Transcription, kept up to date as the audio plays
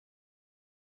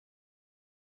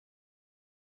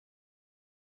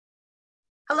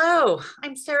Hello,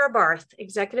 I'm Sarah Barth,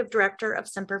 Executive Director of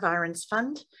Semper Virens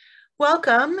Fund.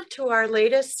 Welcome to our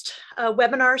latest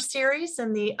webinar series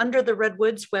in the Under the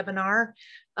Redwoods webinar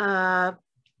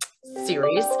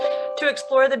series to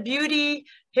explore the beauty,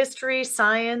 history,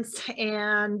 science,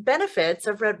 and benefits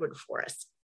of redwood forests.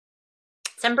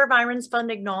 Semper Virens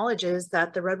Fund acknowledges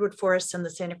that the redwood forests in the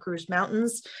Santa Cruz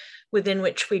Mountains, within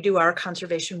which we do our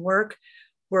conservation work,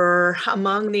 were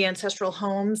among the ancestral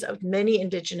homes of many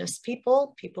indigenous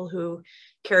people who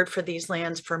cared for these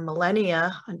lands for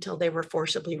millennia until they were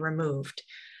forcibly removed.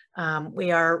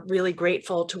 We are really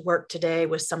grateful to work today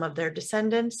with some of their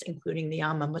descendants, including the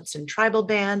Amamutsun tribal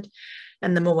band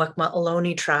and the Muwekma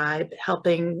Ohlone tribe,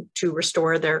 helping to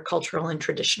restore their cultural and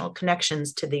traditional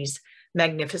connections to these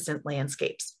magnificent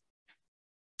landscapes.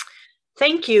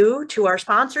 Thank you to our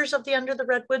sponsors of the Under the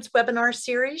Redwoods webinar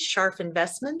series, Scharf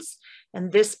Investments,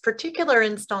 and this particular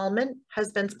installment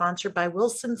has been sponsored by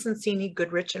Wilson, Sonsini,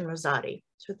 Goodrich, and Rosati.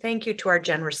 So thank you to our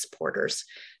generous supporters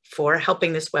for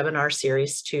helping this webinar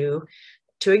series to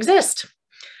exist.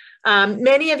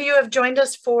 Many of you have joined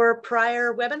us for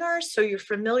prior webinars, so you're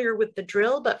familiar with the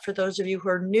drill, but for those of you who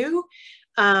are new,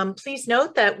 please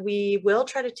note that we will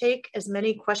try to take as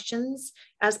many questions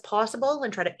as possible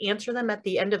and try to answer them at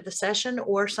the end of the session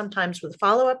or sometimes with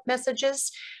follow-up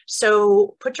messages.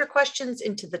 So put your questions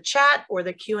into the chat or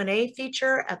the Q&A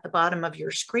feature at the bottom of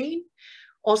your screen.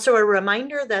 Also a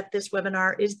reminder that this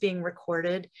webinar is being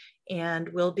recorded and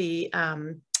will be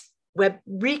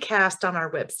recast on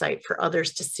our website for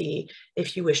others to see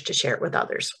if you wish to share it with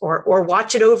others or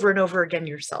watch it over and over again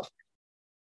yourself.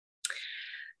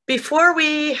 Before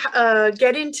we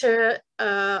get into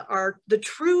the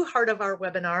true heart of our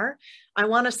webinar, I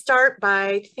want to start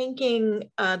by thanking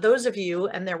those of you,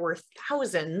 and there were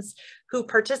thousands, who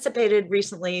participated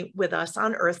recently with us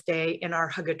on Earth Day in our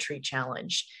Hug a Tree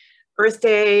Challenge. Earth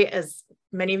Day, as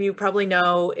many of you probably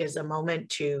know, is a moment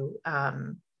to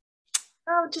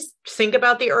just think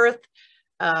about the Earth,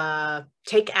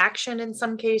 take action in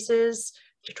some cases,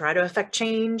 to try to affect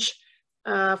change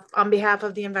on behalf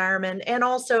of the environment, and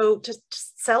also to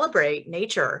celebrate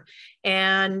nature.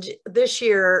 And this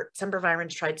year, Semper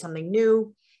Virens tried something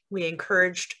new. We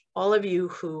encouraged all of you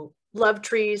who love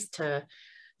trees to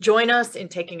join us in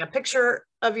taking a picture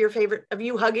of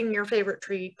you hugging your favorite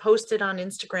tree, post it on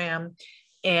Instagram,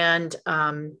 and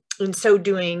in so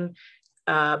doing,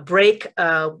 break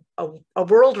a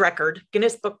world record,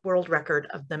 Guinness Book World Record,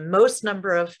 of the most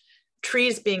number of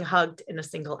trees being hugged in a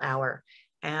single hour.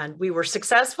 And we were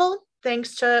successful,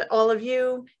 thanks to all of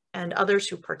you and others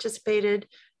who participated.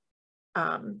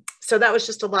 So that was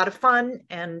just a lot of fun,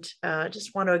 and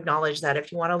just want to acknowledge that.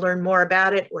 If you want to learn more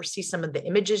about it or see some of the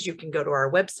images, you can go to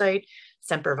our website,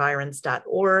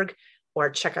 sempervirens.org, or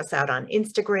check us out on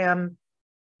Instagram.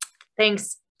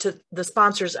 Thanks to the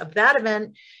sponsors of that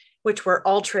event, which were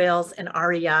All Trails and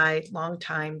REI,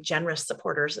 longtime generous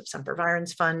supporters of Semper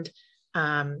Virens Fund.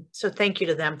 So thank you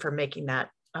to them for making that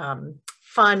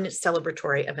fun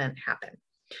celebratory event happen.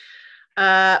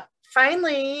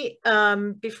 Finally,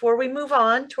 before we move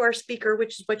on to our speaker,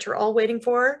 which is what you're all waiting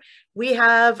for, we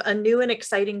have a new and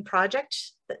exciting project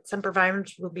that Semper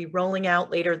Virens will be rolling out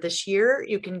later this year.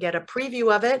 You can get a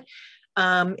preview of it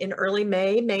in early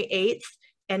May 8th,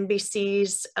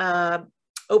 NBC's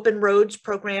Open Roads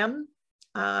program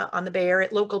on the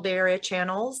local Bay Area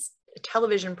channels, a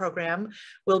television program,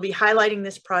 will be highlighting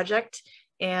this project.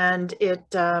 And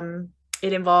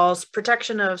it involves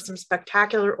protection of some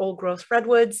spectacular old growth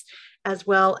redwoods, as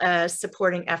well as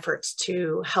supporting efforts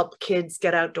to help kids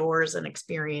get outdoors and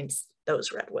experience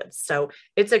those redwoods. So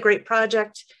it's a great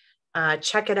project.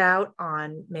 Check it out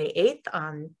on May 8th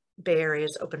on Bay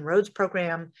Area's Open Roads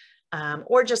program,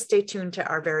 or just stay tuned to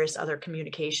our various other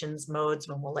communications modes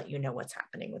when we'll let you know what's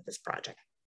happening with this project.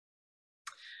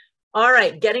 All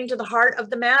right, getting to the heart of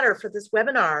the matter for this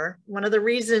webinar. One of the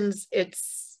reasons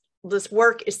this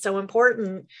work is so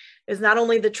important is not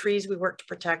only the trees we work to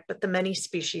protect, but the many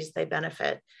species they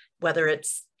benefit, whether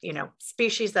it's,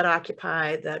 species that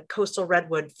occupy the coastal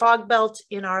redwood fog belt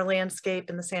in our landscape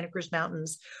in the Santa Cruz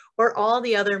Mountains, or all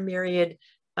the other myriad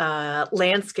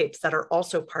landscapes that are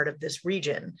also part of this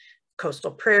region.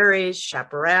 Coastal prairies,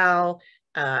 chaparral,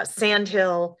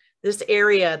 sandhill. This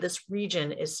area, this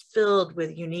region is filled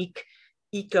with unique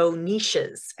eco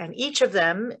niches, and each of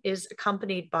them is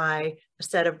accompanied by a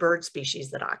set of bird species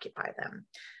that occupy them,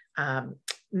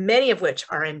 many of which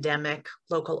are endemic,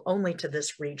 local only to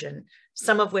this region,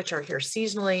 some of which are here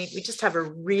seasonally. We just have a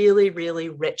really, really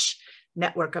rich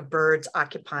network of birds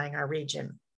occupying our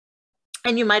region.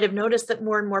 And you might have noticed that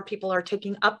more and more people are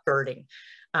taking up birding.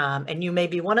 And you may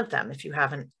be one of them if you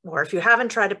haven't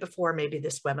tried it before, maybe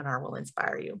this webinar will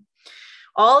inspire you.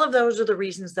 All of those are the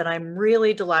reasons that I'm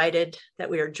really delighted that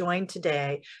we are joined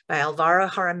today by Alvaro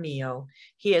Jaramillo.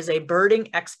 He is a birding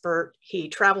expert. He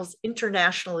travels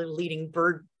internationally leading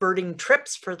birding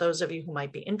trips for those of you who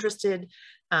might be interested,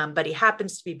 but he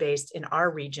happens to be based in our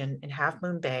region in Half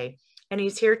Moon Bay. And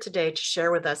he's here today to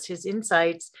share with us his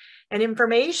insights and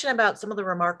information about some of the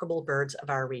remarkable birds of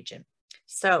our region.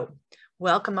 So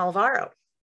welcome, Alvaro.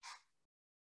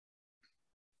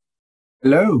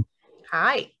 Hello.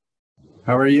 Hi.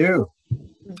 How are you?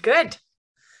 Good.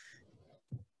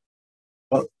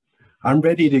 Well, I'm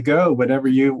ready to go, whatever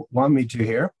you want me to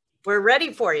hear. We're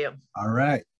ready for you. All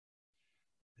right.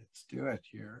 Let's do it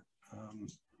here.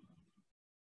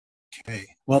 Okay.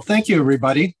 Well, thank you,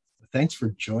 everybody. Thanks for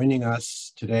joining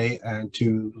us today and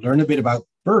to learn a bit about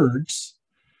birds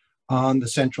on the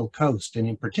Central Coast, and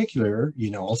in particular,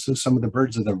 also some of the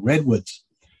birds of the Redwoods.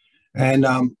 And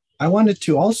I wanted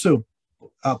to also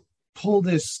pull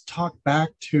this talk back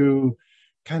to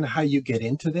kind of how you get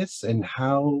into this and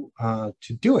how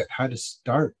to do it, how to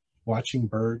start watching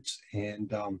birds,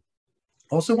 and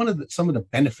also some of the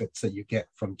benefits that you get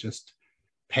from just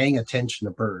paying attention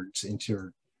to birds into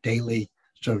your daily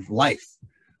sort of life.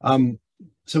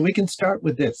 So we can start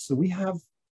with this. So we have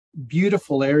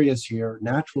beautiful areas here,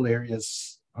 natural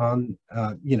areas on,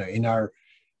 in our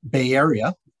Bay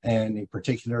Area, and in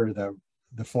particular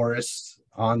the forests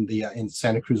on the in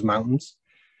Santa Cruz Mountains.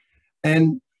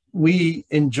 And we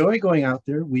enjoy going out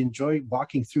there. We enjoy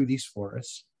walking through these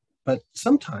forests. But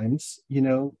sometimes,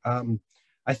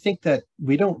 I think that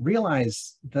we don't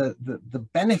realize the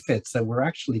benefits that we're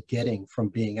actually getting from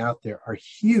being out there are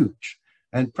huge.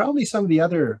 And probably some of the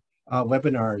other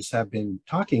webinars have been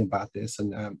talking about this.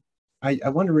 And I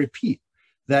want to repeat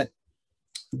that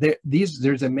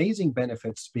there's amazing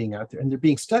benefits to being out there, and they're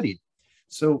being studied.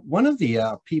 So one of the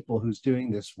people who's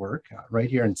doing this work right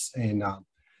here in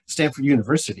Stanford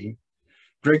University,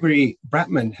 Gregory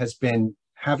Bratman, has been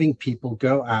having people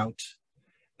go out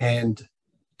and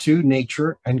to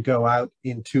nature and go out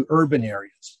into urban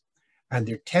areas. And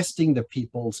they're testing the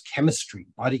people's chemistry,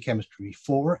 body chemistry,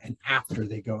 before and after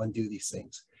they go and do these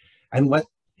things. And what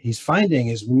he's finding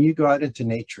is when you go out into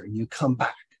nature and you come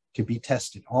back to be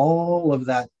tested, all of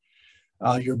that,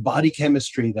 your body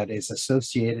chemistry that is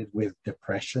associated with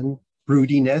depression,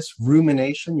 broodiness,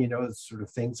 rumination, the sort of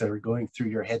things that are going through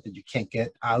your head that you can't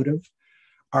get out of,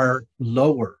 are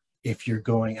lower if you're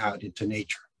going out into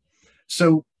nature.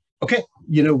 So, okay,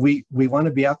 we want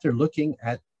to be out there looking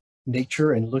at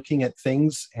nature and looking at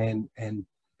things and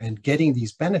getting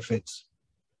these benefits.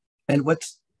 And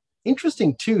what's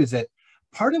interesting too is that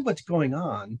part of what's going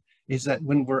on is that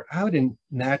when we're out in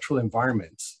natural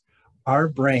environments, our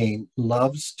brain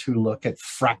loves to look at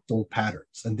fractal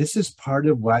patterns. And this is part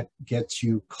of what gets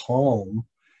you calm,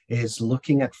 is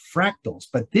looking at fractals.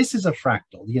 But this is a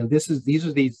fractal. These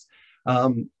are these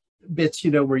bits,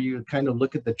 where you kind of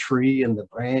look at the tree, and the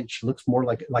branch looks more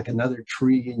like another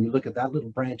tree, and you look at that little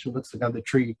branch, it looks like another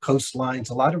tree, coastlines.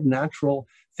 A lot of natural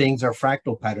things are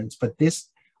fractal patterns, but this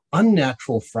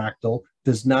unnatural fractal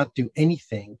does not do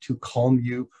anything to calm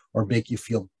you or make you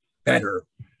feel better.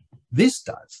 This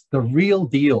does. The real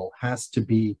deal has to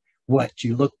be what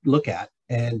you look at,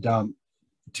 and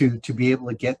to be able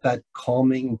to get that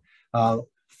calming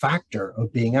factor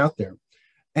of being out there.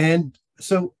 And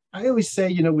so I always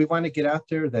say, we want to get out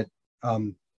there, that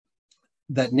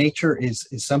that nature is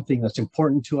something that's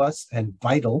important to us and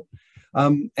vital.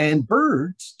 And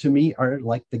birds, to me, are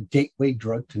like the gateway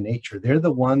drug to nature. They're the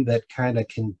one that kind of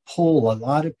can pull a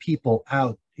lot of people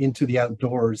out into the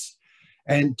outdoors,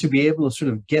 and to be able to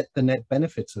sort of get the net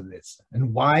benefits of this.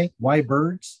 And why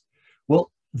birds?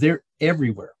 Well, they're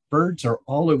everywhere. Birds are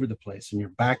all over the place, in your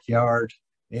backyard,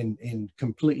 in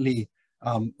completely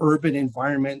urban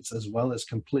environments, as well as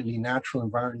completely natural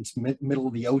environments, middle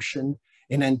of the ocean.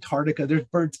 In Antarctica, there's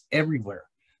birds everywhere.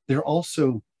 They're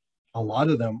also, a lot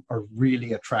of them are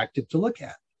really attractive to look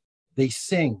at. They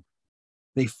sing,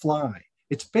 they fly.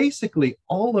 It's basically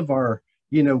all of our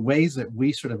ways that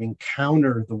we sort of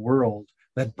encounter the world,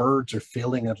 that birds are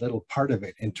filling a little part of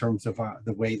it in terms of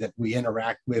the way that we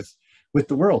interact with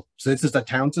the world. So this is a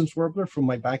Townsend's warbler from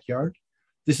my backyard.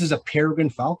 This is a peregrine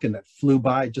falcon that flew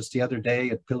by just the other day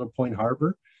at Pillar Point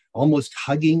Harbor, almost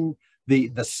hugging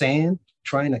the sand,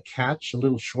 trying to catch a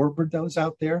little shorebird that was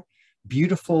out there.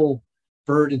 Beautiful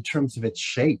bird in terms of its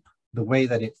shape, the way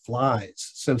that it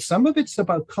flies. So some of it's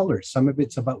about color, some of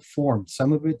it's about form,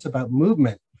 some of it's about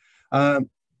movement.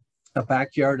 A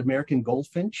backyard American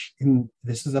goldfinch,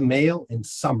 this is a male in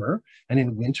summer, and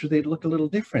in winter they look a little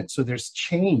different. So there's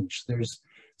change, there's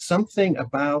something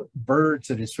about birds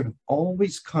that is sort of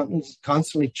always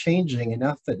constantly changing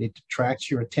enough that it attracts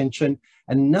your attention.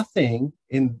 And nothing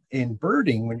in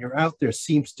birding, when you're out there,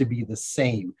 seems to be the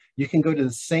same. You can go to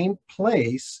the same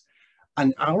place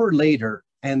an hour later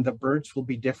and the birds will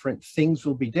be different, things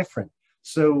will be different.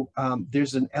 So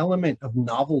there's an element of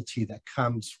novelty that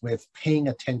comes with paying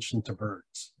attention to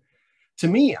birds. To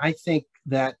me, I think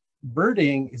that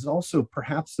birding is also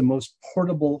perhaps the most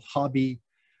portable hobby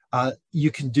you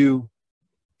can do,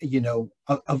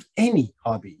 of any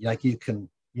hobby. Like you can,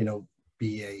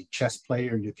 be a chess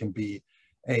player, you can be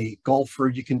a golfer,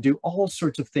 you can do all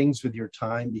sorts of things with your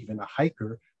time, even a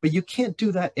hiker, but you can't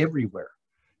do that everywhere.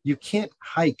 You can't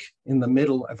hike in the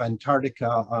middle of Antarctica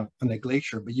on a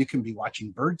glacier, but you can be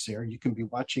watching birds there. You can be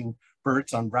watching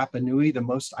birds on Rapa Nui, the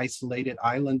most isolated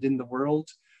island in the world.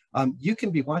 You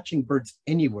can be watching birds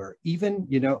anywhere, even,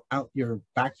 out your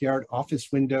backyard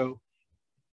office window,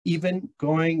 even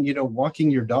going, walking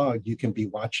your dog, you can be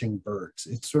watching birds.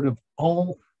 It's sort of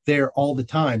all there all the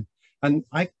time. And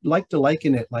I like to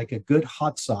liken it like a good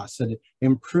hot sauce, that it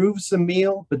improves the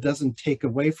meal, but doesn't take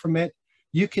away from it.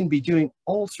 You can be doing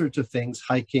all sorts of things,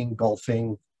 hiking,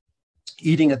 golfing,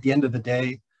 eating at the end of the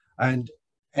day, and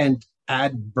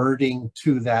add birding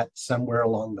to that somewhere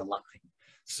along the line.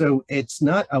 So it's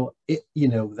not,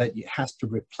 that it has to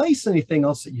replace anything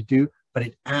else that you do, but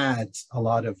it adds a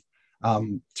lot of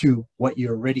to what you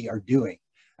already are doing.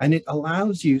 And it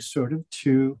allows you sort of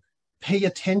to pay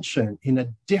attention in a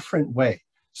different way.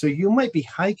 So you might be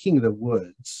hiking the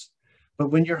woods, but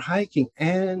when you're hiking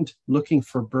and looking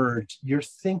for birds, you're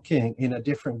thinking in a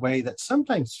different way that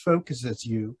sometimes focuses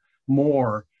you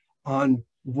more on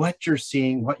what you're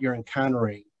seeing, what you're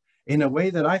encountering, in a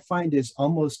way that I find is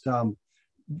almost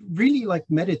really like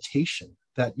meditation,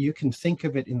 that you can think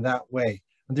of it in that way.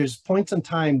 And there's points in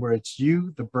time where it's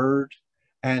you, the bird,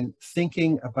 and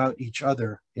thinking about each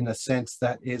other in a sense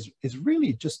that is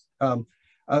really just a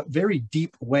very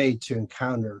deep way to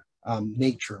encounter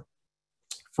nature.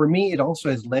 For me, it also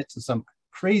has led to some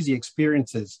crazy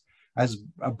experiences as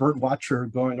a bird watcher,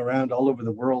 going around all over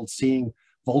the world, seeing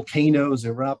volcanoes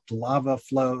erupt, lava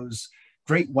flows,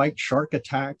 great white shark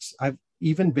attacks. I've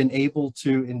even been able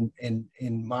to,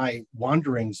 in my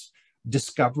wanderings,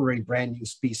 discover a brand new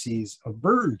species of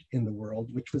bird in the world,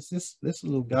 which was this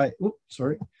little guy. Oops,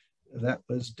 sorry, that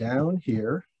was down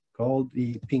here, called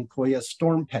the Pincoya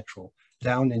storm petrel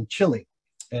down in Chile.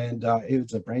 And it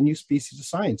was a brand new species of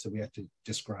science that we had to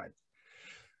describe.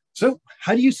 So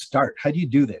how do you start? How do you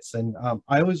do this? And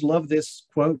I always love this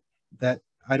quote that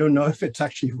I don't know if it's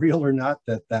actually real or not,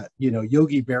 that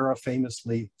Yogi Berra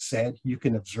famously said, you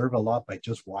can observe a lot by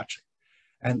just watching.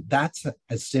 And that's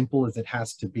as simple as it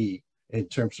has to be in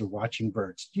terms of watching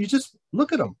birds. You just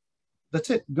look at them. That's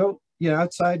it. Go,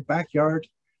 outside, backyard,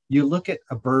 you look at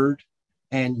a bird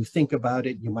and you think about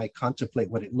it. You might contemplate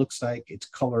what it looks like, its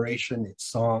coloration, its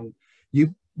song.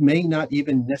 You may not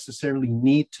even necessarily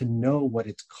need to know what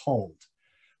it's called.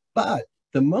 But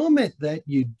the moment that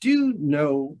you do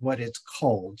know what it's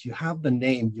called, you have the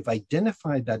name, you've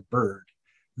identified that bird,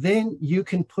 then you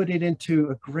can put it into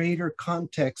a greater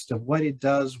context of what it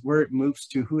does, where it moves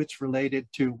to, who it's related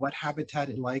to, what habitat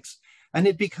it likes, and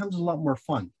it becomes a lot more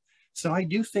fun. So I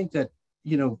do think that,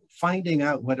 finding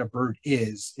out what a bird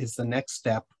is the next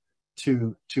step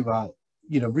to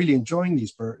really enjoying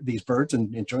these birds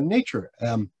and enjoying nature.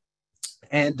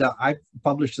 I've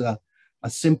published a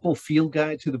simple field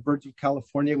guide to the birds of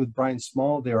California with Brian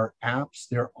Small. There are apps.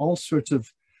 There are all sorts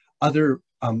of other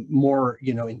more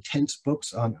intense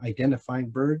books on identifying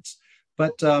birds.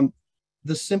 But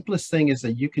the simplest thing is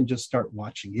that you can just start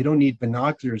watching. You don't need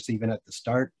binoculars even at the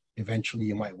start. Eventually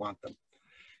you might want them.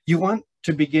 You want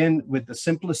to begin with the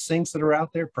simplest things that are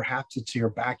out there. Perhaps it's your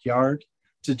backyard,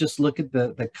 to just look at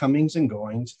the comings and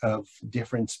goings of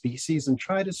different species and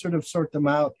try to sort of sort them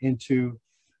out into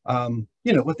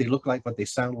what they look like, what they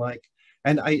sound like.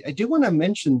 And I do want to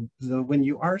mention, though, when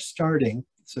you are starting,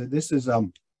 so this is a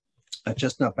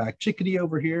chestnut-backed chickadee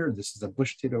over here. This is a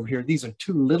bush tit over here. These are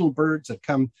two little birds that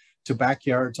come to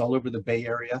backyards all over the Bay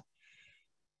Area.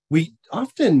 We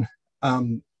often,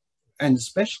 and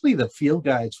especially the field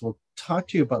guides, will talk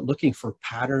to you about looking for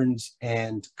patterns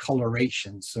and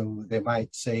coloration. So they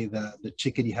might say the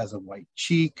chickadee has a white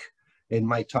cheek. It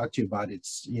might talk to you about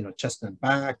its, chestnut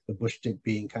back, the bush tit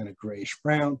being kind of grayish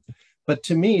brown. But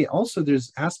to me, also,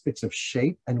 there's aspects of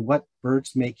shape and what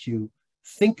birds make you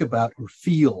think about or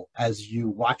feel as you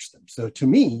watch them. So to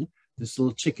me, this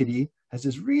little chickadee has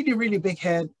this really, really big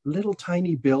head, little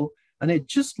tiny bill, and it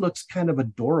just looks kind of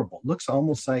adorable. Looks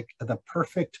almost like the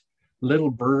perfect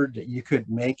little bird that you could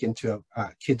make into a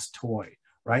kid's toy,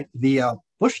 right? The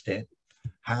bush tit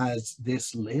has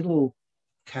this little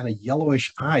kind of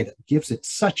yellowish eye that gives it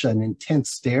such an intense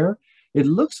stare. It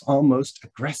looks almost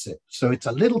aggressive. So it's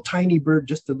a little tiny bird,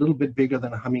 just a little bit bigger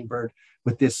than a hummingbird,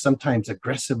 with this sometimes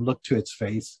aggressive look to its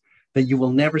face that you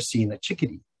will never see in a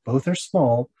chickadee. Both are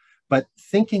small, but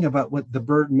thinking about what the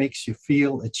bird makes you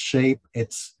feel, its shape,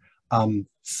 its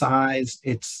size,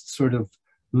 its sort of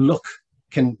look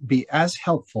can be as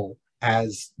helpful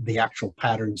as the actual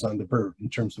patterns on the bird in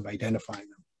terms of identifying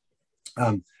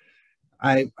them.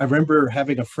 I remember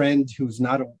having a friend who's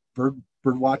not a bird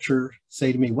watcher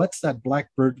say to me, "What's that black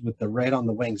bird with the red on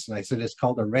the wings?" And I said, "It's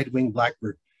called a red-winged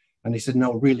blackbird." And he said,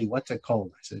 "No, really, what's it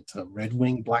called?" I said, "It's a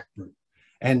red-winged blackbird."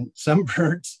 And some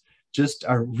birds just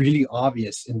are really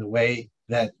obvious in the way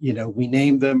that, you know, we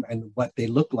name them and what they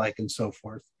look like and so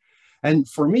forth. And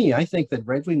for me, I think that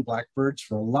red-winged blackbirds,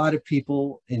 for a lot of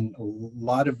people in a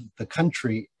lot of the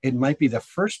country, it might be the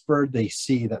first bird they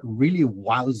see that really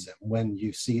wows them when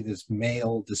you see this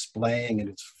male displaying and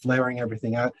it's flaring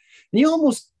everything out. And you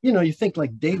almost, you know, you think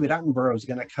like David Attenborough is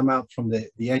going to come out from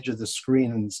the edge of the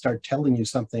screen and start telling you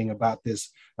something about this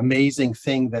amazing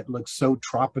thing that looks so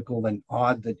tropical and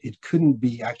odd that it couldn't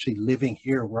be actually living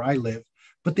here where I live.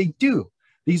 But they do.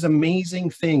 These amazing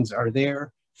things are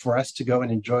there for us to go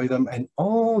and enjoy them. And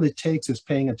all it takes is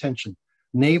paying attention.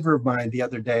 A neighbor of mine the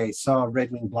other day saw a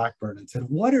red-winged blackbird and said,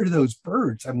 "What are those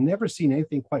birds? I've never seen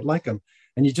anything quite like them."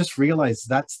 And you just realize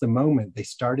that's the moment they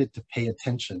started to pay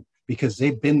attention because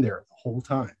they've been there the whole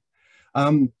time.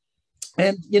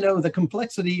 And, you know, the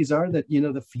complexities are that, you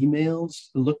know, the females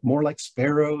look more like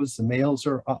sparrows, the males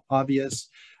are obvious,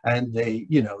 and they,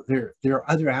 you know, there are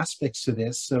other aspects to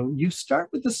this. So you start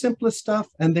with the simplest stuff,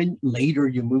 and then later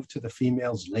you move to the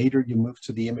females, later you move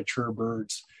to the immature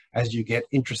birds as you get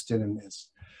interested in this.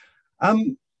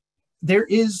 There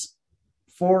is,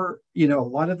 for, you know,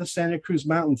 a lot of the Santa Cruz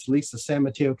Mountains, at least the San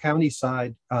Mateo County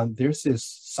side, there's this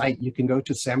site you can go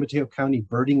to, San Mateo County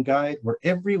Birding Guide, where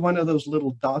every one of those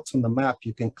little dots on the map,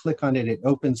 you can click on it. It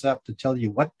opens up to tell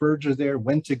you what birds are there,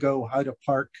 when to go, how to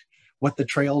park, what the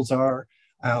trails are,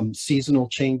 seasonal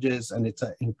changes. And it's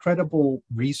an incredible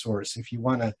resource if you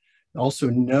want to also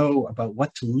know about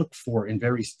what to look for in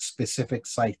very specific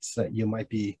sites that you might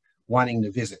be wanting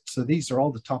to visit. So these are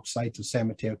all the top sites of San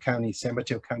Mateo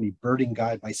County Birding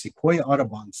Guide by Sequoia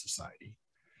Audubon Society.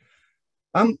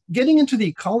 Getting into the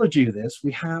ecology of this,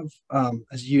 we have,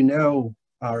 as you know,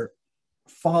 our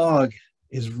fog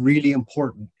is really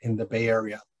important in the Bay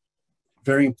Area,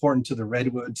 very important to the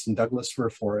Redwoods and Douglas fir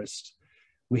forest.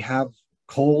 We have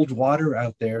cold water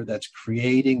out there that's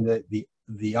creating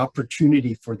the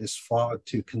opportunity for this fog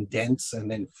to condense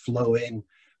and then flow in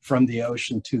from the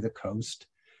ocean to the coast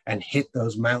and hit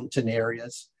those mountain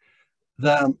areas.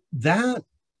 That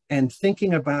and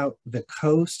thinking about the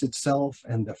coast itself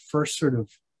and the first sort of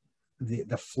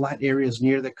the flat areas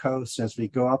near the coast as we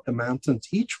go up the mountains,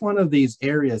 each one of these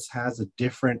areas has a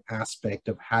different aspect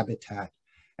of habitat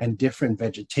and different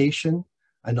vegetation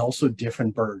and also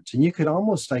different birds. And you could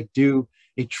almost like do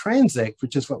a transect,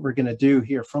 which is what we're going to do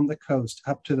here from the coast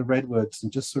up to the Redwoods,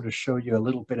 and just sort of show you a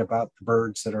little bit about the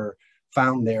birds that are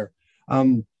found there.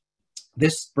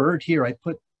 This bird here, I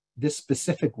put this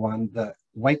specific one, the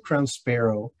white-crowned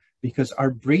sparrow, because our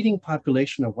breeding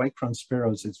population of white-crowned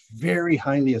sparrows is very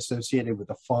highly associated with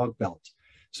the fog belt.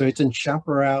 So it's in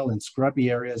chaparral and scrubby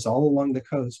areas all along the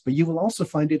coast, but you will also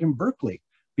find it in Berkeley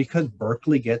because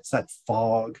Berkeley gets that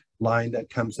fog line that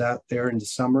comes out there in the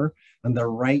summer, and the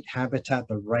right habitat,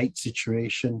 the right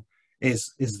situation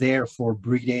is there for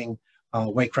breeding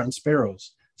white-crowned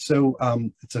sparrows. So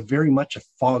it's a very much a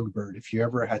fog bird if you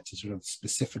ever had to sort of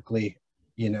specifically,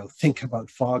 you know, think about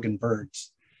fog and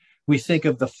birds. We think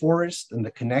of the forest and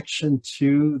the connection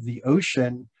to the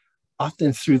ocean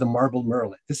often through the marble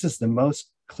murrelet. This is the most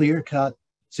clear-cut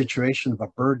situation of a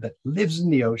bird that lives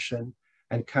in the ocean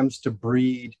and comes to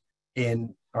breed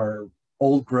in our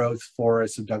old growth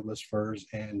forests of Douglas firs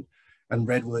and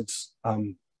redwoods.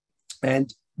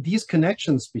 And these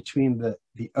connections between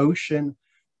the ocean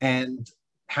and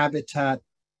habitat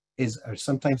are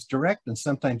sometimes direct and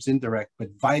sometimes indirect, but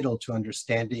vital to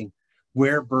understanding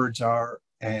where birds are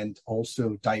and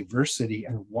also diversity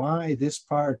and why this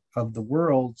part of the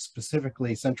world,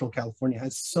 specifically Central California,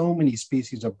 has so many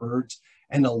species of birds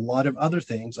and a lot of other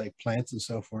things like plants and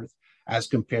so forth, as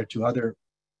compared to other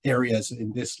areas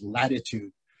in this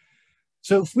latitude.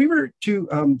 So if we were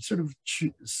to sort of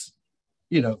choose,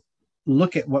 you know,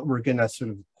 look at what we're going to sort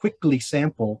of quickly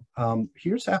sample.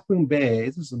 Here's Half Moon Bay.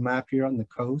 This is a map here on the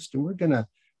coast, and we're going to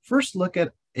first look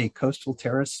at a coastal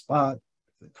terrace spot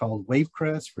called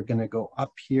Wavecrest. We're going to go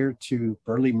up here to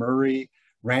Burley Murray.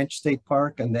 Ranch State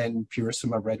Park, and then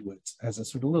Purissima Redwoods as a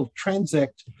sort of little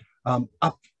transect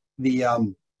up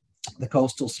the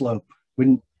coastal slope.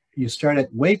 When you start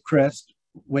at Wavecrest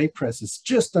is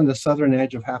just on the southern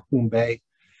edge of Half Moon Bay,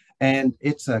 and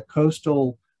it's a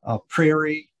coastal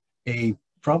prairie,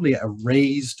 probably a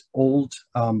raised old,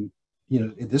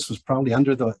 this was probably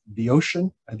under the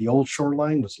ocean, and the old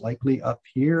shoreline was likely up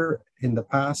here in the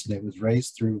past, and it was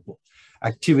raised through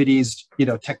activities,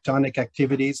 tectonic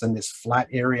activities, and this flat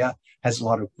area has a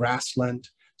lot of grassland,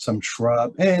 some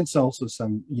shrub, and it's also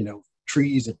some,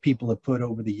 trees that people have put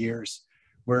over the years,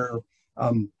 where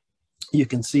you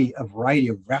can see a variety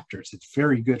of raptors. It's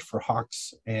very good for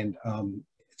hawks, and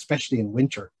especially in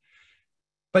winter.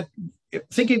 But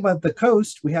thinking about the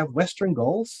coast, we have western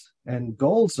gulls, and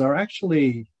gulls are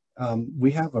actually,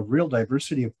 we have a real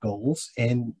diversity of gulls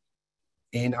in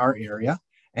our area.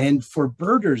 And for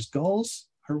birders, gulls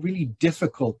are really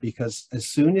difficult, because as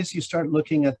soon as you start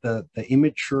looking at the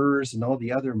immatures and all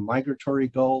the other migratory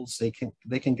gulls, they can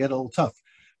get a little tough.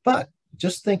 But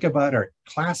just think about our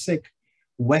classic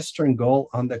western gull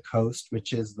on the coast,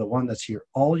 which is the one that's here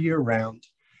all year round.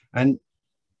 And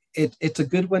it's a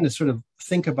good one to sort of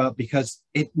think about, because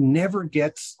it never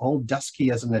gets all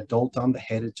dusky as an adult on the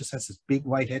head. It just has this big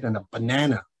white head and a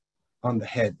banana on the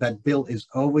head. That bill is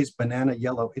always banana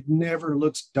yellow. It never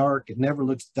looks dark. It never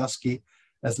looks dusky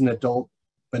as an adult.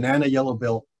 Banana yellow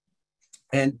bill.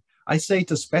 And I say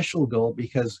it's a special gull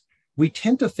because we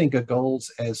tend to think of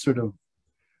gulls as sort of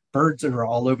birds that are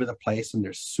all over the place, and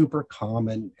they're super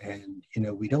common, and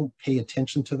we don't pay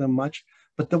attention to them much.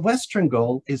 But the western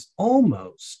gull is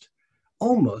almost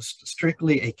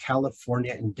strictly a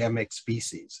California endemic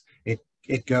species.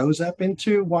 It goes up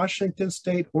into Washington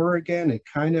State, Oregon. It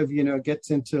kind of, gets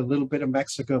into a little bit of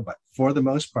Mexico, but for the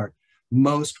most part,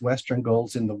 most western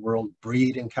gulls in the world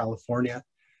breed in California.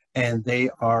 And they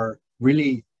are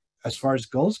really, as far as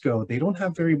gulls go, they don't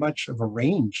have very much of a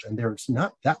range, and there's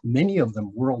not that many of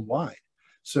them worldwide.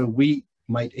 So we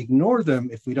might ignore them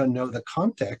if we don't know the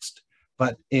context,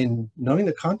 but in knowing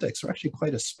the context, they're actually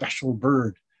quite a special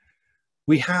bird.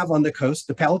 We have on the coast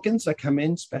the pelicans that come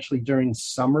in, especially during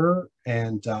summer,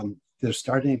 and they're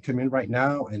starting to come in right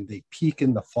now, and they peak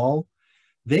in the fall.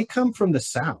 They come from the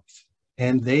south,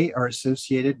 and they are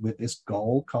associated with this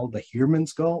gull called the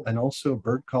Heermann's gull, and also a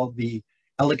bird called the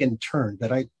elegant tern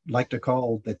that I like to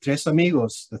call the tres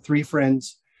amigos, the three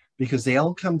friends, because they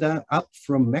all come up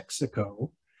from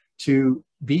Mexico to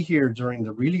be here during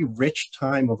the really rich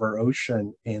time of our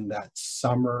ocean in that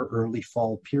summer, early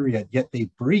fall period, yet they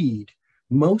breed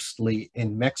mostly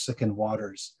in Mexican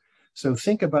waters. So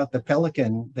think about the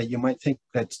pelican that you might think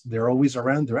that they're always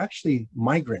around. They're actually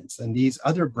migrants, and these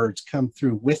other birds come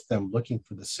through with them looking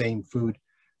for the same food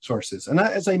sources. And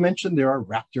as I mentioned, there are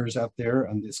raptors out there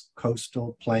on this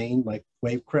coastal plain like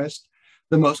Wavecrest.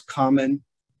 The most common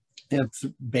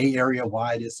Bay Area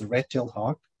wide is the red-tailed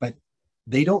hawk, but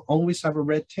they don't always have a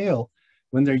red tail.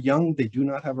 When they're young, they do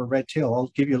not have a red tail.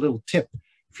 I'll give you a little tip.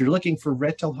 If you're looking for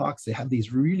red-tailed hawks, they have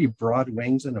these really broad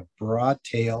wings and a broad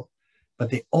tail, but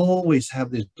they always have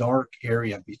this dark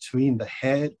area between the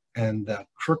head and the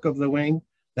crook of the wing.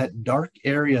 That dark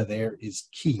area there is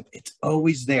key. It's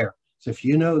always there. So if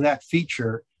you know that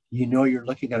feature, you know you're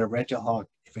looking at a red-tailed hawk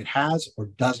if it has or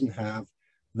doesn't have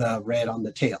the red on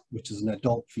the tail, which is an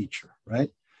adult feature, right?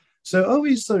 So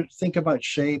always sort of think about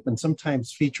shape, and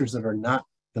sometimes features that are not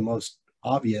the most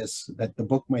obvious that the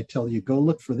book might tell you, go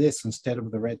look for this instead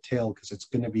of the red tail, because it's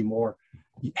going to be more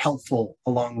helpful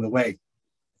along the way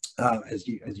as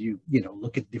you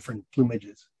look at different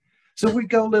plumages. So we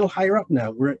go a little higher up now.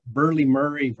 We're at Burley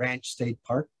Murray Ranch State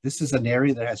Park. This is an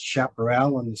area that has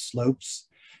chaparral on the slopes,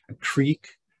 a creek,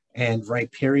 and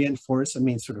riparian forest. I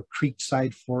mean, sort of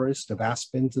creekside forest of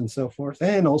aspens and so forth,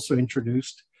 and also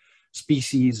introduced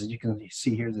species. As you can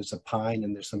see here, there's a pine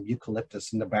and there's some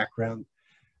eucalyptus in the background.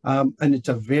 And it's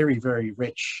a very, very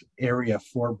rich area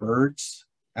for birds,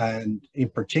 and in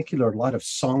particular, a lot of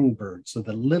songbirds. So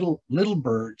the little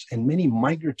birds and many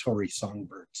migratory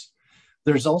songbirds.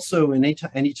 There's also,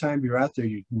 anytime you're out there,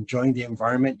 you're enjoying the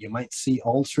environment, you might see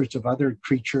all sorts of other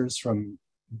creatures, from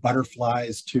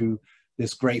butterflies to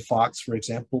this gray fox, for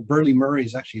example. Burley Murray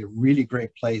is actually a really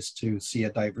great place to see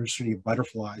a diversity of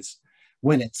butterflies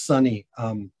when it's sunny.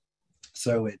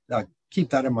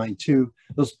 Keep that in mind too.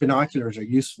 Those binoculars are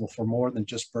useful for more than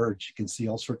just birds. You can see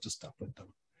all sorts of stuff with them.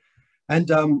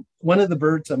 And one of the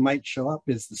birds that might show up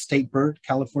is the state bird,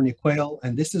 California quail.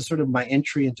 And this is sort of my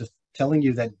entry into telling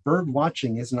you that bird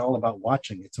watching isn't all about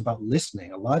watching. It's about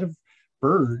listening. A lot of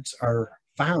birds are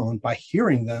found by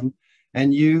hearing them.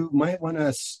 And you might want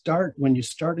to start, when you're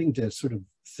starting to sort of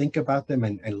think about them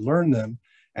and learn them,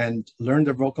 and learn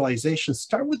their vocalization,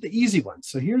 start with the easy ones.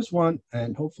 So here's one,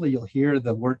 and hopefully you'll hear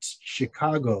the words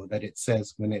Chicago that it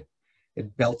says when it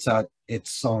belts out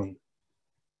its song.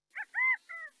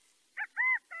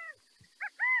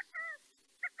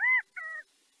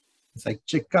 It's like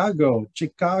Chicago,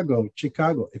 Chicago,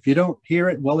 Chicago. If you don't hear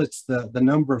it, well, it's the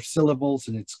number of syllables,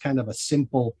 and it's kind of a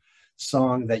simple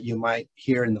song that you might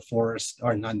hear in the forest,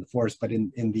 or not in the forest, but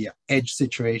in the edge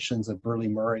situations of Burley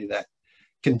Murray that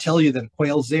can tell you that a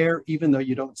quail's there, even though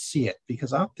you don't see it,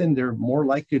 because often they're more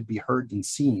likely to be heard than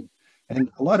seen.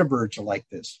 And a lot of birds are like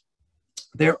this.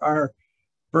 There are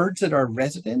birds that are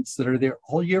residents that are there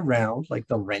all year round, like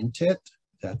the wren-tit.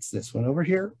 That's this one over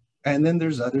here. And then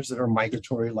there's others that are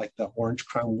migratory, like the orange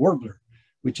crown warbler,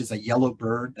 which is a yellow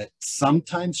bird that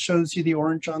sometimes shows you the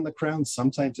orange on the crown,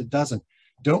 sometimes it doesn't.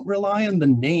 Don't rely on the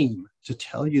name to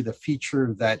tell you the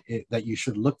feature that you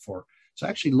should look for. So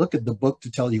actually look at the book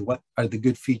to tell you what are the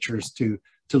good features to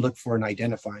look for and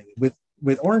identifying.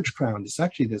 With orange crown, it's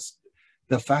actually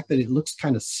the fact that it looks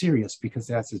kind of serious because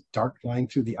it has this dark line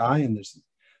through the eye, and there's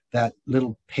that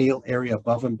little pale area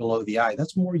above and below the eye.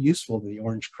 That's more useful than the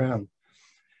orange crown.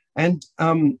 And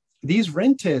these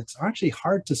wren-tits are actually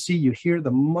hard to see. You hear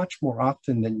them much more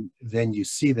often than you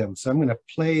see them. So I'm going to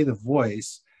play the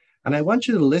voice, and I want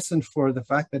you to listen for the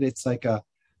fact that it's like a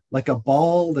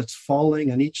ball that's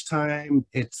falling, and each time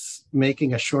it's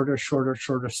making a shorter, shorter,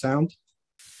 shorter sound.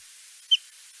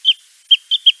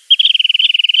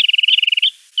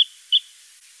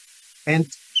 And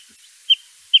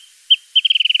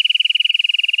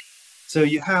so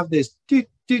you have this doot,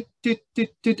 doot, doot, doot,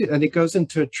 doot, doot, and it goes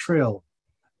into a trill.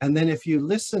 And then if you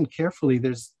listen carefully,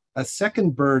 there's a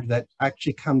second bird that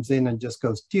actually comes in and just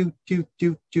goes doot, doot,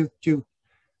 doot, doot, doot.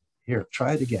 Here,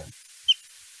 try it again.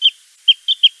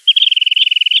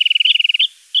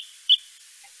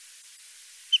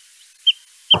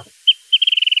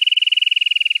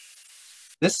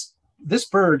 This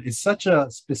bird is such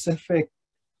a specific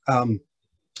sort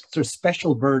of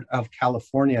special bird of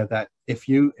California that if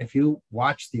you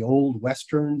watch the old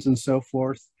westerns and so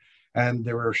forth, and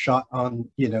they were shot on,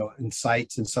 in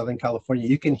sites in Southern California,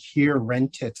 you can hear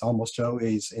wren-tits almost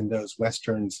always in those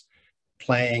westerns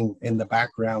playing in the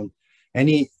background.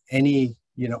 Any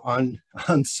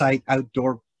on-site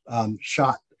outdoor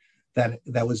shot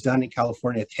that was done in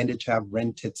California tended to have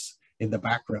wren-tits in the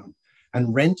background.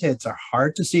 And wren-tits are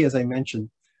hard to see, as I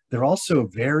mentioned. They're also a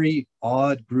very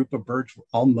odd group of birds.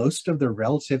 Most of their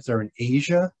relatives are in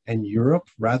Asia and Europe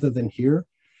rather than here.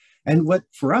 And what,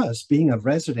 for us, being a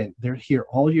resident, they're here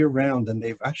all year round, and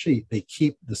they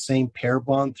keep the same pair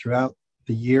bond throughout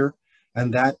the year.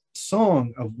 And that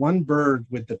song of one bird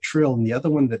with the trill and the other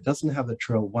one that doesn't have the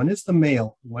trill, one is the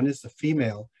male, one is the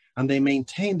female, and they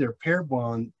maintain their pair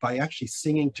bond by actually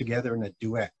singing together in a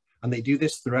duet. And they do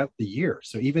this throughout the year.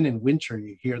 So even in winter,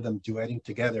 you hear them duetting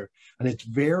together. And it's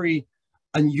very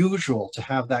unusual to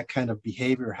have that kind of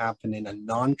behavior happen in a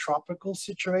non-tropical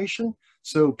situation.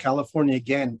 So California,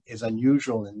 again, is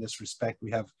unusual in this respect.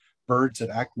 We have birds that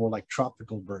act more like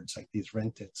tropical birds, like these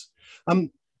wren-tits. I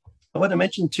want to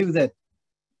mention too that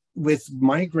with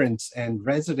migrants and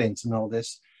residents and all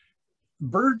this,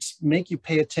 birds make you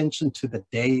pay attention to the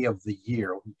day of the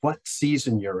year, what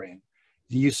season you're in.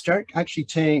 You start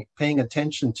actually paying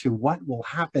attention to what will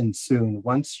happen soon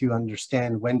once you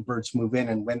understand when birds move in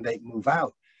and when they move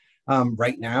out.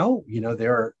 Right now,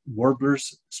 there are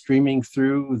warblers streaming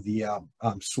through. The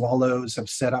swallows have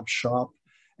set up shop.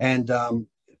 And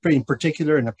in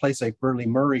particular, in a place like Burley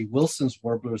Murray, Wilson's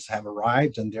warblers have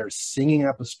arrived, and they're singing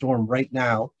up a storm right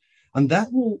now. And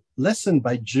that will lessen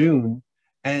by June,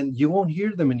 and you won't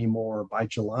hear them anymore by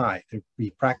July. They'll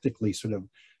be practically sort of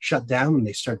shut down, and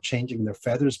they start changing their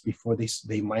feathers before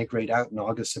they migrate out in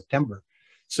August, September.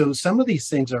 So some of these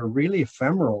things are really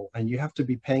ephemeral, and you have to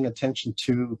be paying attention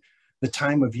to the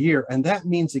time of year. And that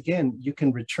means, again, you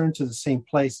can return to the same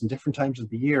place in different times of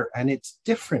the year, and it's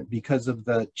different because of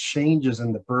the changes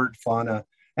in the bird fauna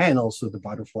and also the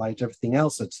butterflies, everything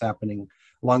else that's happening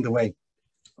along the way.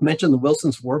 I mentioned the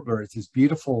Wilson's warbler. It's this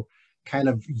beautiful kind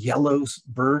of yellow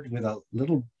bird with a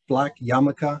little black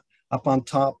yarmulke up on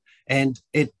top. And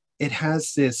it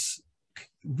has this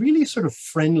really sort of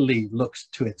friendly look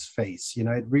to its face.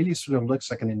 It really sort of looks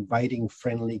like an inviting,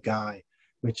 friendly guy,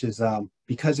 which is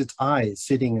because its eye is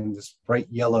sitting in this bright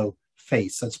yellow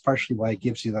face. That's partially why it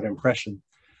gives you that impression.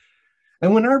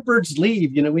 And when our birds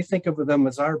leave, we think of them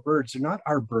as our birds. They're not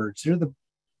our birds. They're the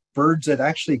birds that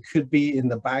actually could be in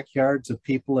the backyards of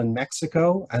people in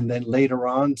Mexico. And then later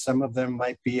on, some of them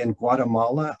might be in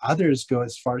Guatemala. Others go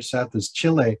as far south as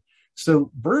Chile.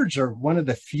 So birds are one of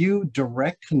the few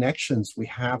direct connections we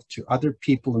have to other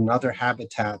people and other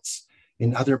habitats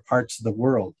in other parts of the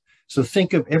world. So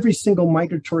think of every single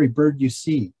migratory bird you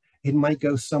see. It might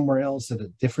go somewhere else at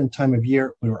a different time of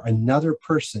year where another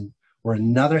person or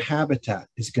another habitat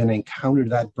is going to encounter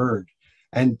that bird.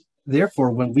 And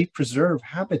therefore, when we preserve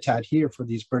habitat here for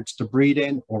these birds to breed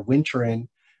in or winter in,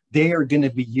 they are going to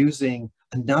be using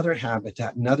another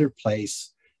habitat, another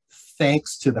place,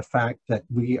 thanks to the fact that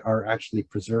we are actually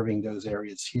preserving those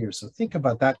areas here. So think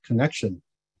about that connection.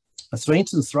 A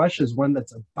Swainson's thrush is one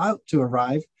that's about to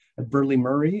arrive at Burley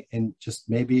Murray, and just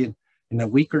maybe in a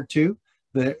week or two,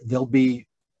 they'll be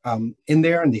in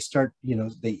there, and they start,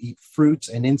 they eat fruits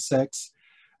and insects,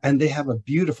 and they have a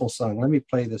beautiful song. Let me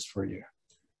play this for you.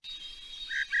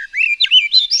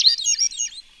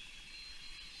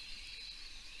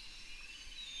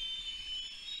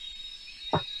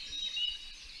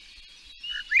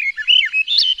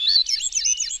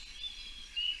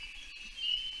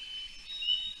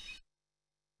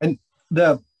 And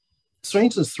the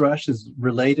Swainson's thrush is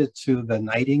related to the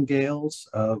nightingales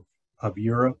of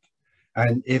Europe.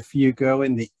 And if you go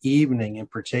in the evening in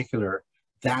particular,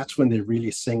 that's when they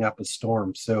really sing up a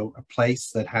storm. So a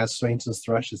place that has Swainson's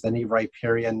thrush is any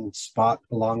riparian spot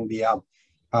along the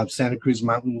Santa Cruz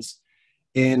Mountains.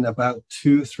 In about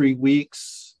 2-3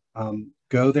 weeks,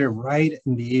 go there right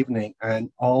in the evening,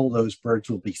 and all those birds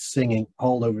will be singing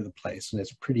all over the place, and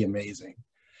it's pretty amazing.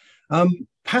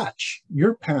 Patch,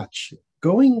 your patch,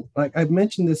 going, like I've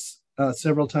mentioned this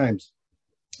several times,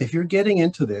 if you're getting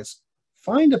into this,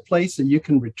 find a place that you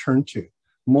can return to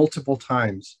multiple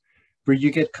times, where you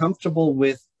get comfortable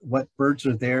with what birds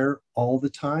are there all the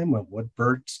time, and what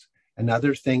birds and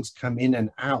other things come in and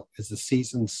out as the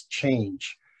seasons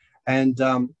change. And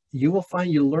you will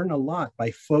find you learn a lot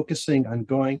by focusing on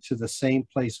going to the same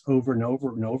place over and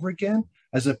over and over again,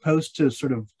 as opposed to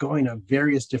sort of going to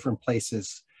various different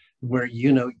places where,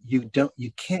 you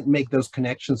can't make those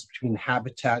connections between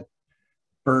habitat,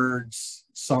 birds,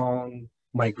 song,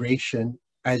 migration,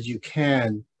 as you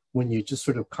can when you just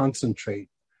sort of concentrate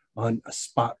on a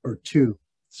spot or two.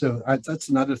 So that's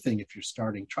another thing. If you're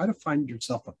starting, try to find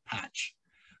yourself a patch.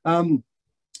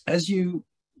 As you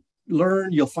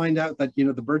learn, you'll find out that,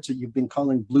 the birds that you've been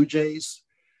calling blue jays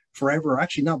forever are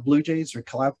actually not blue jays, or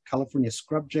California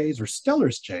scrub jays or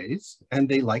Steller's jays, and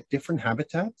they like different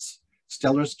habitats.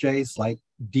 Steller's jays like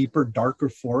deeper, darker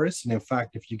forests. And in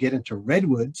fact, if you get into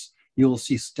redwoods, you will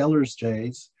see Steller's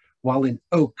jays, while in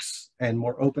oaks and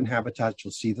more open habitats,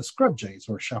 you'll see the scrub jays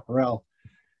or chaparral.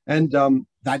 And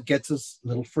that gets us a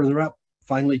little further up,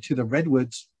 finally to the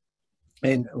redwoods.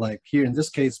 And like here in this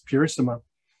case, Purissima.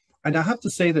 And I have to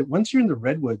say that once you're in the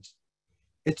redwoods,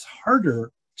 it's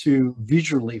harder to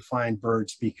visually find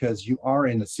birds because you are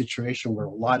in a situation where a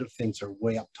lot of things are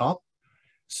way up top.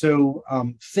 So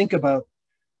think about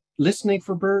listening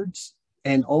for birds,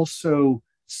 and also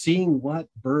seeing what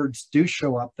birds do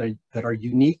show up that are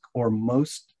unique or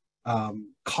most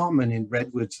common in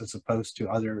redwoods as opposed to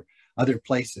other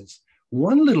places.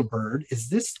 One little bird is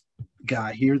this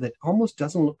guy here that almost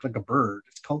doesn't look like a bird.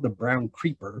 It's called the brown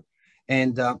creeper,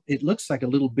 and it looks like a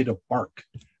little bit of bark.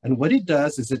 And what it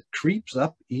does is it creeps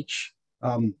up each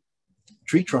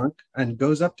tree trunk and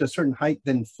goes up to a certain height,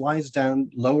 then flies down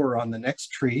lower on the next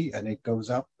tree, and it goes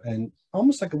up, and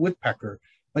almost like a woodpecker,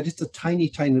 but it's a tiny,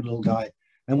 tiny little guy.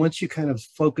 And once you kind of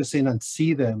focus in and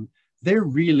see them, they're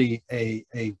really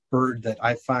a bird that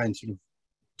I find sort of,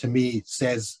 to me,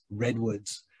 says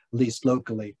redwoods, at least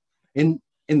locally. In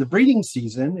the breeding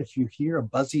season, if you hear a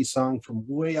buzzy song from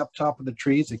way up top of the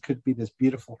trees, it could be this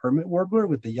beautiful hermit warbler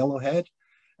with the yellow head,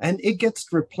 and it gets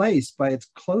replaced by its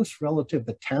close relative,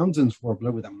 the Townsend's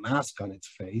warbler, with a mask on its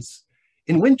face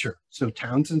in winter. So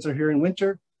Townsends are here in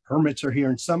winter, hermits are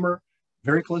here in summer,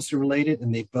 very closely related,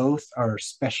 and they both are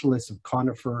specialists of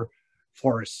conifer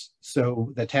forests.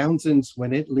 So the Townsends,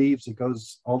 when it leaves, it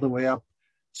goes all the way up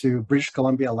to British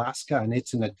Columbia, Alaska, and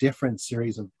it's in a different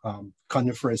series of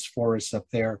coniferous forests up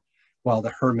there, while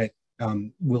the hermit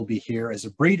will be here as a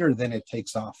breeder, then it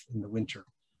takes off in the winter.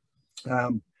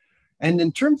 And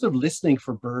in terms of listening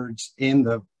for birds in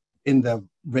the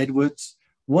redwoods,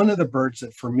 one of the birds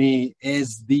that for me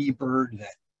is the bird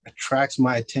that attracts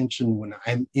my attention when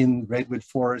I'm in redwood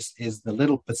forest is the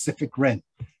little Pacific wren.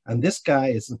 And this guy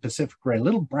is the Pacific wren,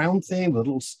 little brown thing,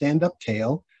 little stand-up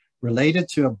tail, related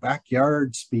to a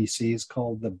backyard species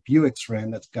called the Buick's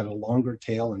wren that's got a longer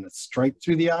tail and a stripe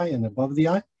through the eye and above the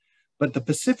eye. But the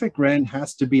Pacific wren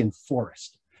has to be in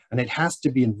forest, and it has to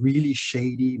be in really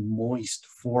shady, moist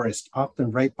forest,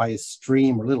 often right by a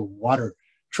stream or little water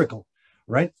trickle,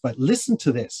 right? But listen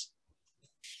to this.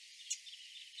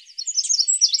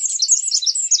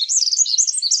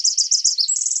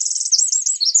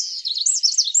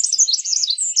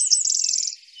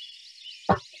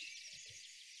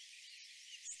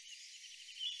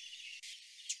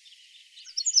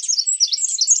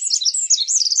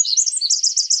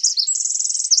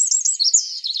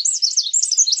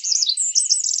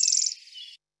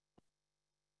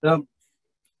 Um,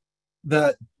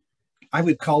 the I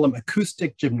would call them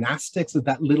acoustic gymnastics that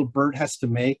that little bird has to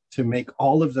make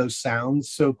all of those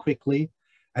sounds so quickly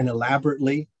and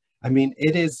elaborately. I mean,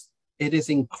 it is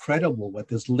incredible what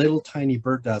this little tiny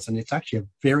bird does, and it's actually a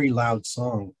very loud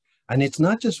song. And it's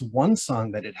not just one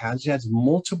song that it has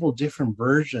multiple different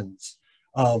versions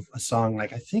of a song.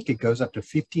 Like I think it goes up to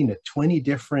 15 to 20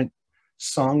 different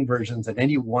song versions that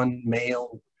any one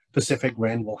male Pacific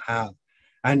wren will have.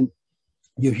 And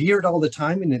you hear it all the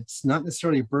time, and it's not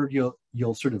necessarily a bird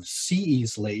you'll sort of see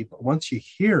easily, but once you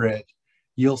hear it,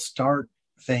 you'll start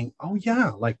saying, oh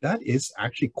yeah, like that is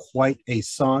actually quite a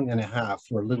song and a half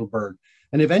for a little bird.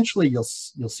 And eventually you'll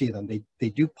see them. They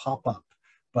do pop up,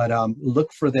 but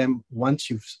look for them. Once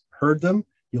you've heard them,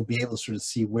 you'll be able to sort of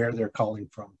see where they're calling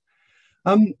from.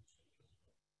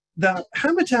 The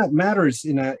habitat matters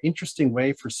in an interesting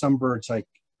way for some birds. Like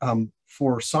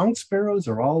for song sparrows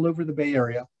are all over the Bay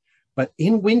Area. But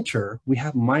in winter, we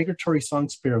have migratory song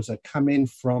sparrows that come in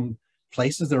from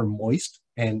places that are moist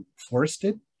and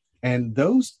forested. And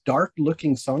those dark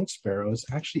looking song sparrows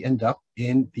actually end up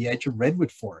in the edge of redwood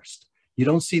forest. You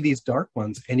don't see these dark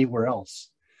ones anywhere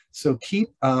else. So keep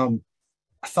a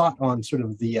thought on sort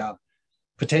of the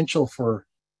potential for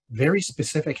very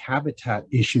specific habitat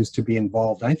issues to be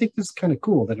involved. I think this is kind of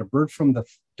cool that a bird from the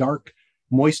dark,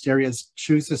 moist areas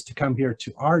chooses to come here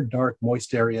to our dark,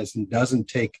 moist areas and doesn't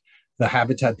take the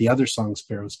habitat the other song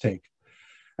sparrows take.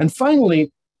 And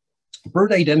finally,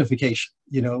 bird identification.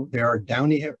 You know, there are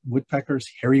downy woodpeckers,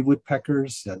 hairy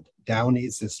woodpeckers. Downy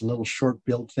is this little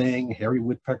short-billed thing. Hairy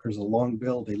woodpeckers, a long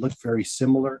bill. They look very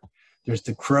similar. There's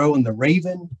the crow and the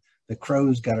raven. The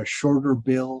crow's got a shorter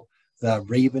bill. The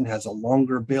raven has a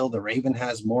longer bill. The raven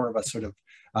has more of a sort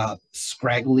of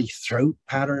scraggly throat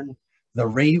pattern. The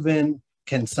raven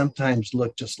can sometimes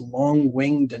look just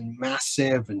long-winged and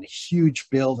massive and huge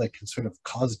bill that can sort of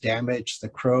cause damage. The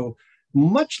crow,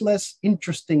 much less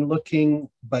interesting looking,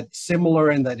 but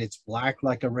similar in that it's black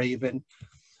like a raven.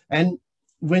 And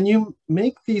when you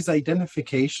make these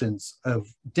identifications of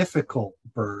difficult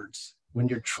birds, when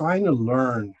you're trying to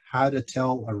learn how to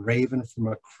tell a raven from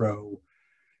a crow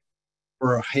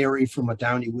or a hairy from a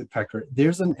downy woodpecker,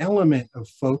 there's an element of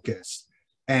focus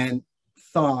and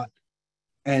thought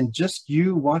and just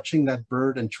you watching that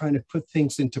bird and trying to put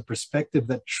things into perspective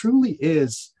that truly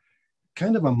is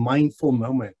kind of a mindful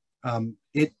moment.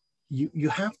 You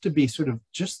have to be sort of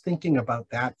just thinking about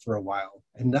that for a while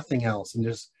and nothing else. And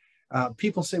there's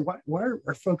people say, why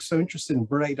are folks so interested in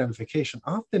bird identification?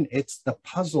 Often it's the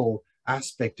puzzle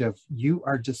aspect of you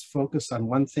are just focused on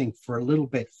one thing for a little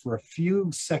bit, for a few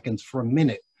seconds, for a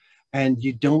minute, and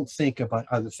you don't think about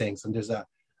other things. And there's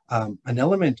an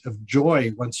element of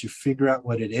joy once you figure out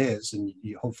what it is, and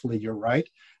hopefully you're right,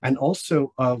 and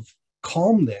also of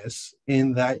calmness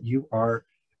in that you are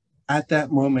at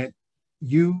that moment,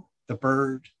 you, the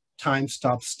bird, time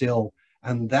stops still.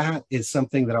 And that is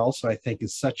something that also I think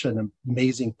is such an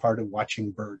amazing part of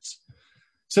watching birds.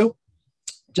 So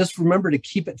just remember to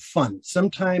keep it fun.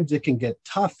 Sometimes it can get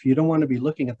tough. You don't want to be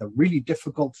looking at the really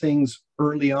difficult things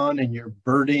early on in your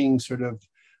birding sort of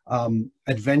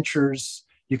adventures.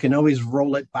 You can always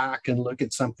roll it back and look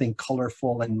at something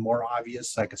colorful and more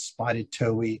obvious, like a spotted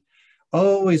towhee.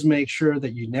 Always make sure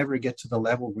that you never get to the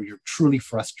level where you're truly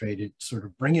frustrated. Sort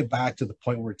of bring it back to the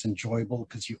point where it's enjoyable,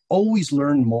 because you always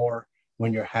learn more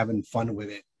when you're having fun with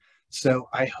it. So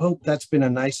I hope that's been a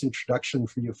nice introduction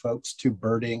for you folks to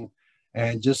birding,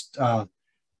 and just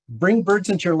bring birds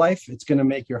into your life. It's going to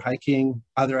make your hiking,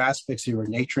 other aspects of your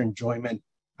nature enjoyment,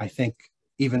 I think,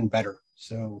 even better.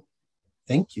 So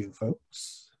thank you,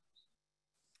 folks.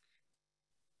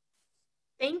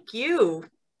 Thank you.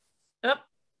 Oh,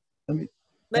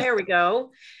 there we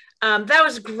go. That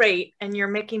was great. And you're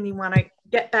making me want to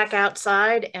get back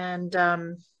outside and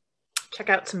check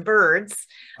out some birds.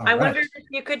 I wondered if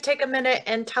you could take a minute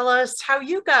and tell us how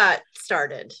you got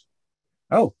started.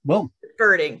 Oh, well,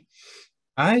 birding.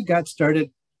 I got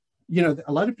started, you know,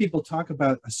 a lot of people talk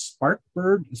about a spark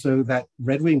bird. So that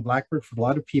red-winged blackbird, for a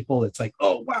lot of people, it's like,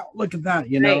 oh, wow, look at that,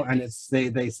 you know, and it's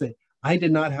they say, I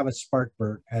did not have a spark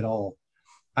bird at all.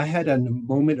 I had a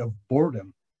moment of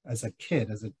boredom as a kid,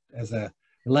 as a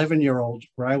 11-year-old,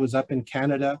 where I was up in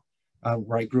Canada,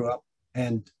 where I grew up,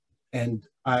 and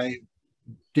I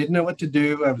didn't know what to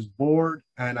do. I was bored,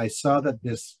 and I saw that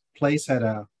this place had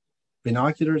a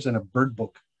binoculars and a bird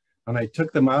book, and I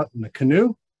took them out in the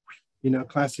canoe, you know,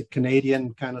 classic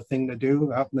Canadian kind of thing to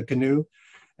do, out in the canoe,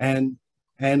 and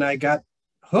I got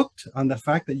hooked on the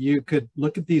fact that you could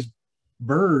look at these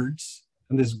birds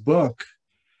in this book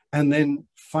and then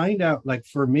find out, like,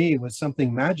 for me, it was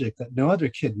something magic that no other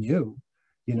kid knew.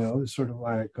 you know, sort of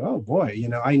like, oh boy, you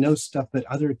know, I know stuff that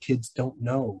other kids don't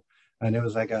know. And it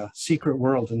was like a secret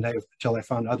world until I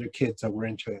found other kids that were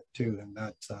into it too. And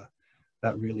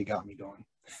that really got me going.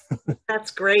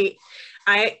 That's great.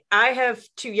 I have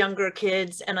two younger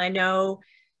kids, and I know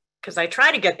because I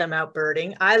try to get them out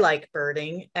birding. I like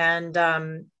birding, and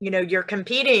you know, you're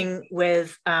competing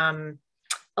with a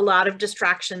lot of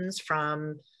distractions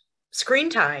from screen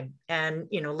time, and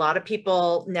you know, a lot of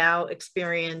people now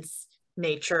experience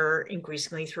nature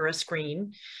increasingly through a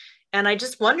screen. And I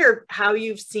just wonder how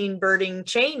you've seen birding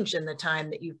change in the time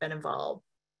that you've been involved.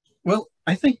 Well,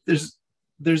 I think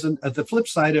the flip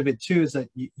side of it too is that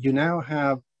you now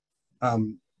have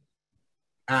um,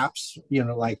 apps, you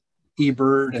know, like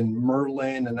eBird and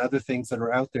Merlin and other things that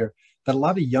are out there that a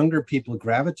lot of younger people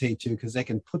gravitate to because they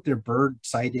can put their bird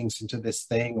sightings into this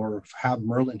thing or have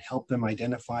Merlin help them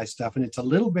identify stuff. And it's a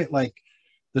little bit like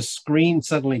the screen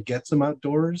suddenly gets them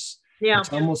outdoors. Yeah.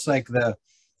 It's almost like the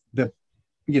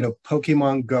you know,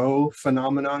 Pokemon Go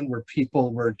phenomenon where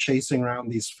people were chasing around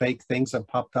these fake things that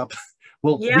popped up.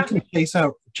 Well, we can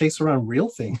chase around real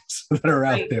things that are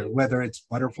out there, whether it's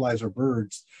butterflies or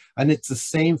birds. And it's the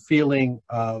same feeling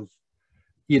of,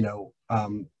 you know,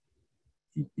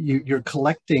 you're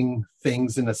collecting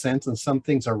things in a sense, and some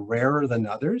things are rarer than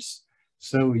others.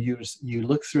 So you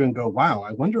look through and go, wow,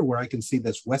 I wonder where I can see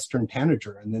this Western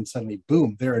tanager. And then suddenly,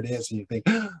 boom, there it is. And you think,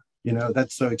 you know,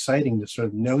 that's so exciting to sort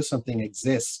of know something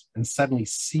exists and suddenly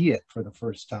see it for the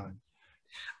first time.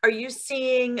 Are you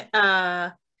seeing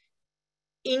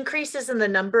increases in the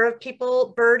number of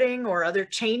people birding or other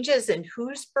changes in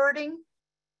who's birding?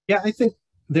 Yeah, I think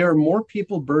there are more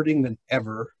people birding than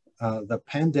ever. The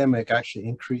pandemic actually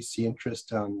increased the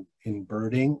interest in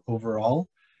birding overall.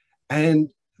 And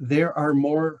there are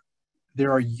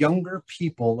younger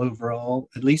people overall,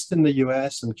 at least in the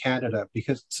US and Canada,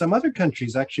 because some other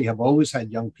countries actually have always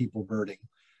had young people birding.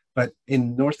 But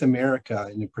in North America,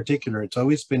 and in particular, it's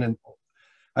always been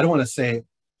I don't want to say,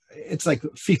 it's like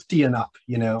 50 and up,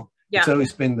 you know. Yeah. It's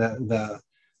always been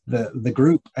the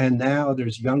group. And now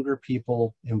there's younger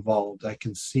people involved. I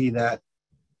can see that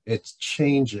it's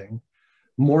changing.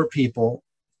 More people,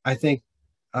 I think,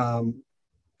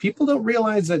 people don't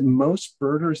realize that most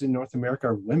birders in North America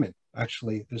are women.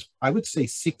 Actually, I would say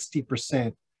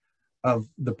 60% of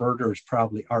the birders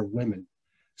probably are women.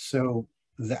 So,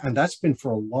 and that's been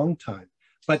for a long time.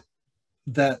 But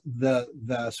the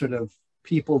sort of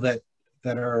people that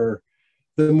are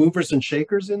the movers and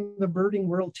shakers in the birding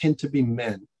world tend to be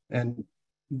men. And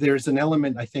there's an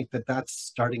element, I think, that's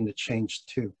starting to change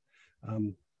too.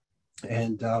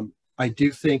 I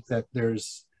do think that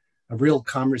there's a real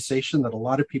conversation that a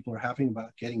lot of people are having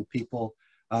about getting people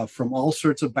from all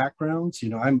sorts of backgrounds. You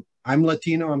know, I'm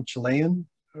Latino, I'm Chilean,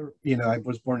 you know, I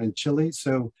was born in Chile.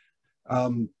 So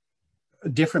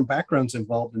different backgrounds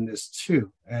involved in this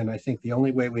too. And I think the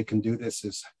only way we can do this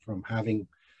is from having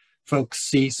folks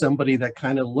see somebody that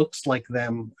kind of looks like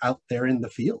them out there in the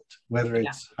field, whether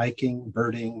it's hiking,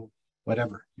 birding,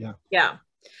 whatever. Yeah. Yeah.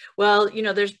 Well, you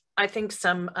know, there's, I think,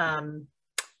 some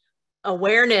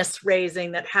awareness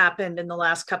raising that happened in the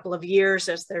last couple of years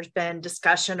as there's been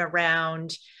discussion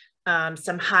around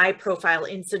some high profile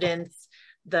incidents.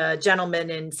 The gentleman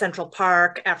in Central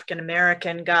Park,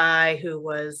 African-American guy who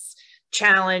was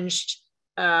challenged,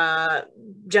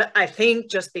 I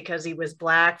think just because he was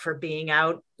Black, for being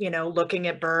out, you know, looking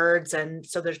at birds. And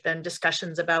so there's been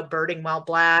discussions about birding while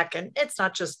Black, and it's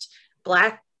not just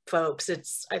Black folks.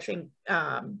 It's, I think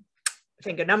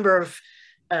a number of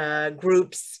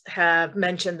groups have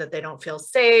mentioned that they don't feel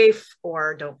safe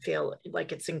or don't feel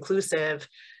like it's inclusive.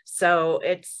 So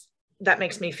that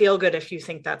makes me feel good if you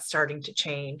think that's starting to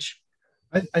change.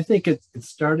 I think it's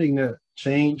starting to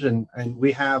change, and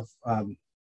we have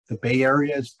the Bay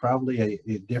Area is probably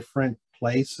a different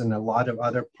place than a lot of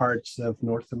other parts of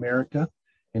North America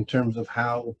in terms of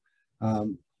how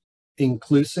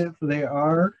inclusive they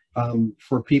are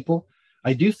for people.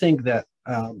 I do think that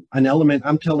an element,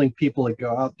 I'm telling people to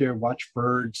go out there, watch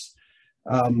birds,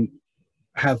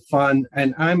 have fun.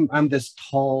 And I'm this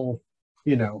tall,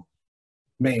 you know,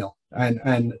 male.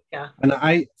 And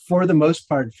I, for the most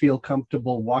part, feel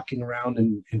comfortable walking around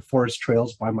in forest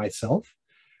trails by myself.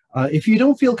 If you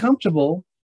don't feel comfortable,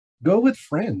 go with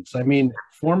friends. I mean,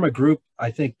 form a group. I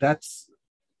think that's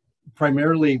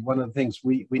primarily one of the things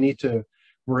we need to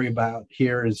worry about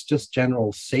here is just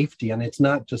general safety. And it's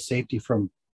not just safety from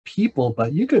people,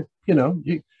 but you could, you know,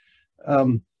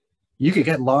 you could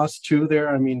get lost too there.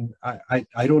 I mean, I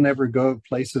don't ever go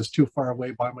places too far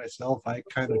away by myself. I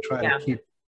kind of try to keep,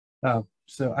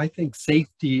 so I think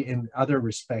safety in other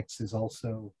respects is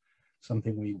also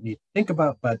something we need to think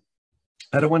about. But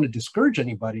I don't want to discourage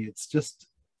anybody. It's just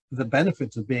the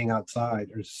benefits of being outside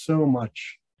are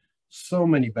so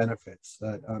many benefits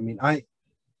that, I mean,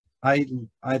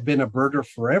 I've been a birder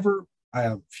forever.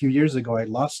 A few years ago, I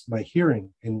lost my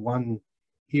hearing in one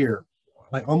ear,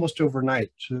 like almost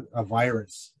overnight to a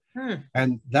virus.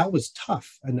 And that was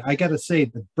tough. And I got to say,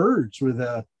 the birds were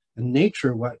the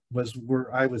nature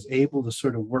where I was able to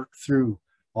sort of work through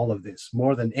all of this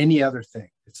more than any other thing.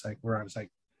 It's like where I was like,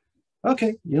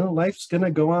 okay, you know, life's going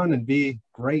to go on and be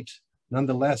great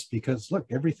nonetheless, because look,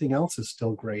 everything else is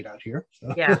still great out here.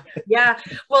 So. Yeah.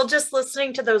 Well, just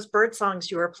listening to those bird songs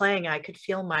you were playing, I could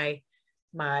feel my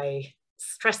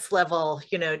stress level,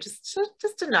 you know, just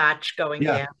a notch going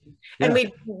down.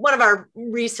 And one of our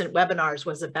recent webinars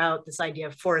was about this idea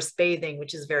of forest bathing,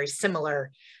 which is a very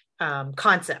similar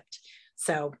concept.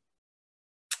 So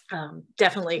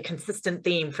definitely a consistent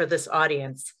theme for this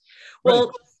audience. Well,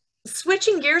 right.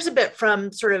 Switching gears a bit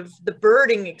from sort of the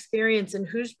birding experience and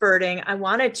who's birding, I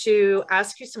wanted to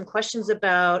ask you some questions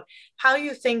about how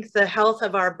you think the health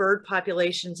of our bird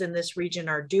populations in this region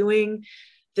are doing.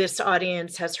 This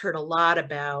audience has heard a lot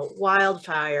about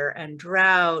wildfire and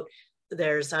drought.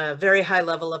 There's a very high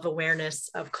level of awareness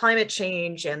of climate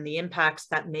change and the impacts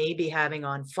that may be having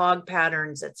on fog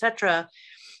patterns, et cetera.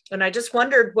 And I just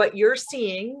wondered what you're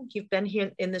seeing. You've been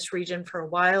here in this region for a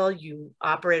while. You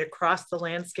operate across the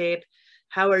landscape.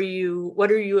 What are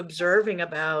you observing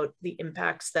about the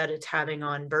impacts that it's having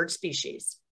on bird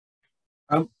species?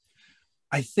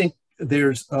 I think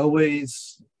there's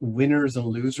always winners and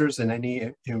losers in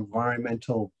any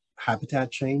environmental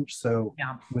habitat change. So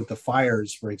with the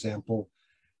fires, for example,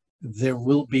 there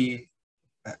will be,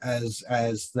 as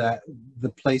the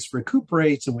place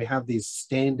recuperates and we have these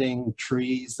standing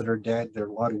trees that are dead, there are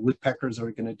a lot of woodpeckers that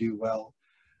are going to do well.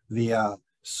 The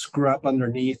scrub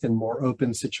underneath in more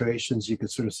open situations, you can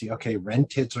sort of see, okay, wren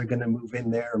tits are going to move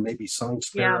in there, or maybe song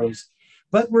sparrows.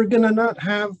 But we're going to not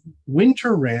have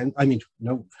winter wren. I mean,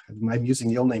 no, I'm using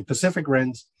the old name, Pacific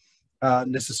wrens,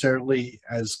 necessarily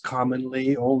as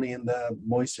commonly, only in the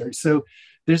moist area. So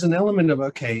there's an element of,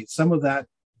 okay, some of that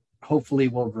hopefully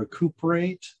will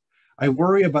recuperate. I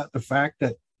worry about the fact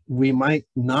that we might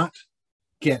not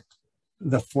get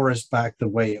the forest back the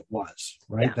way it was,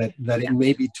 right? That it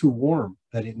may be too warm,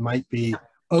 that it might be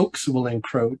oaks will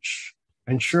encroach.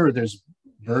 And sure, there's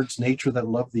birds, nature that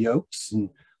love the oaks,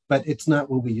 but it's not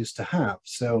what we used to have.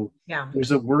 So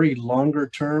there's a worry longer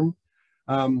term.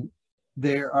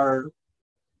 There are,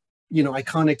 you know,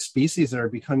 iconic species that are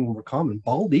becoming more common.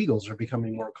 Bald eagles are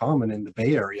becoming more common in the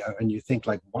Bay Area. And you think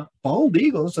like, what? Bald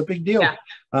eagles, a big deal.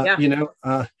 You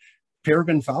know,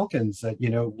 peregrine falcons that, you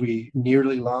know, we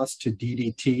nearly lost to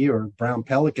DDT or brown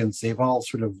pelicans. They've all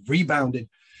sort of rebounded.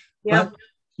 But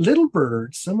little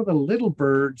birds, some of the little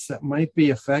birds that might be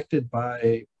affected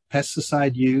by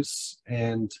pesticide use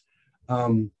and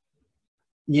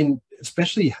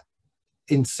especially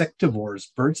insectivores,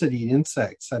 birds that eat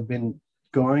insects, have been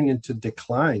going into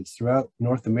declines throughout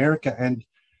North America. And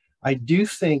I do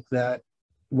think that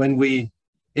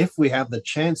if we have the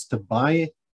chance to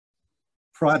buy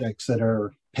products that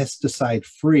are pesticide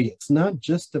free, it's not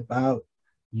just about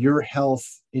your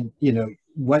health in, you know,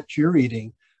 what you're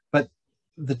eating, but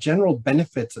the general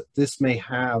benefits that this may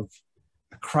have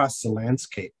across the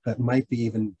landscape that might be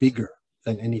even bigger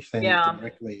than anything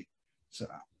directly. So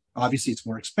obviously it's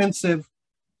more expensive.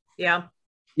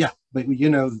 But you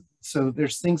know, so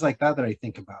there's things like that I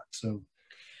think about. So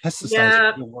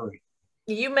pesticides, don't worry.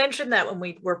 You mentioned that when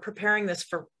we were preparing this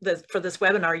for this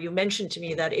webinar, you mentioned to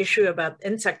me that issue about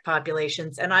insect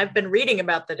populations, and I've been reading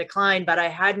about the decline, but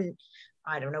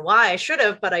I don't know why I should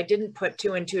have, but I didn't put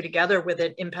two and two together with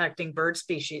it impacting bird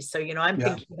species. So, you know, I'm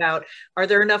thinking about, are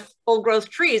there enough old growth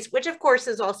trees, which of course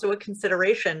is also a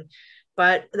consideration,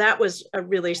 but that was a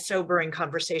really sobering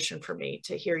conversation for me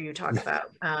to hear you talk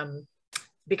about.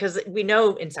 Because we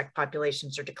know insect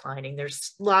populations are declining.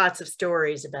 There's lots of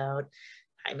stories about,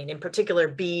 I mean, in particular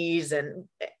bees,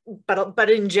 but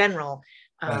in general,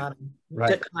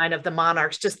 decline of the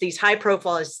monarchs, just these high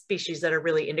profile species that are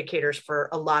really indicators for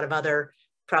a lot of other,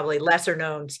 probably lesser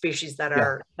known species that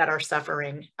are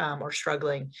suffering or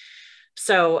struggling.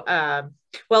 So,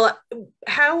 well,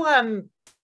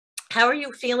 how are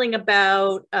you feeling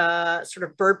about sort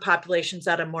of bird populations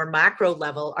at a more macro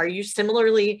level? Are you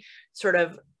similarly sort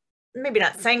of, maybe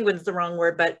not sanguine's the wrong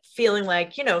word, but feeling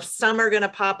like, you know, some are going to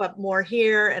pop up more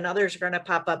here and others are going to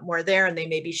pop up more there, and they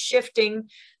may be shifting,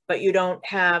 but you don't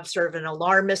have sort of an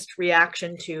alarmist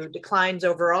reaction to declines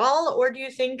overall? Or do you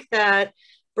think that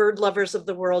bird lovers of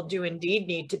the world do indeed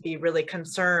need to be really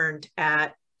concerned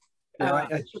at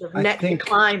sort of net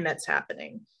decline that's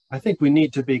happening? I think we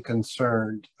need to be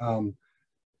concerned.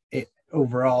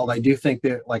 overall, I do think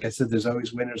that, like I said, there's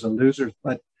always winners and losers,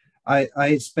 but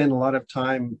I spend a lot of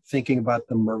time thinking about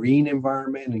the marine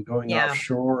environment and going Yeah.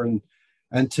 offshore.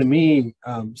 And to me,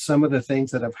 some of the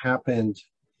things that have happened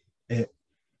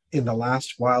in the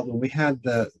last while, when we had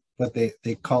what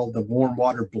they called the warm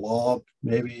water blob,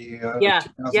 maybe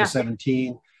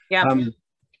 2017. Yeah.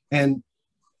 And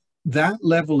that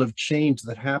level of change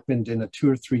that happened in a 2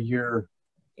 or 3 year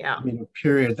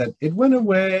period, that it went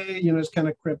away, it's kind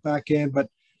of crept back in, but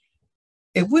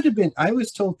it would have been, I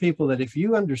always told people that if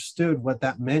you understood what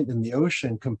that meant in the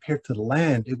ocean compared to the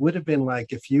land, it would have been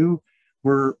like if you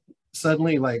were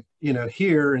suddenly like,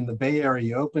 here in the Bay Area,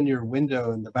 you open your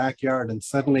window in the backyard and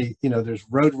suddenly, there's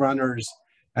roadrunners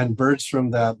and birds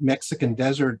from the Mexican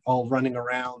desert all running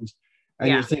around. And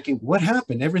you're thinking, what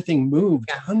happened? Everything moved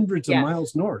hundreds of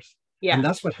miles north. Yeah. And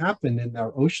that's what happened in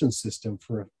our ocean system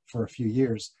for a few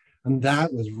years. And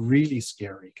that was really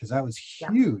scary because that was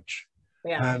huge.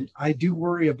 Yeah. And I do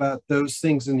worry about those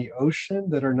things in the ocean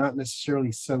that are not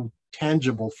necessarily so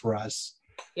tangible for us.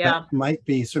 Yeah. That might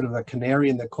be sort of a canary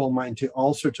in the coal mine to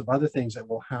all sorts of other things that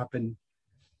will happen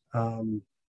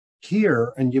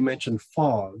here. And you mentioned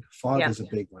fog. Fog is a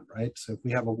big one, right? So if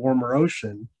we have a warmer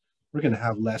ocean, we're going to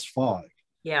have less fog.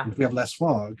 Yeah. If we have less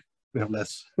fog, we have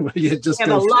less. We have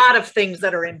a lot of things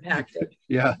that are impacted.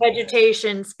 Yeah.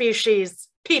 Vegetation, species,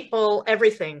 people,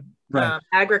 everything. Right.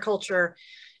 Agriculture.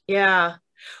 Yeah.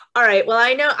 All right. Well,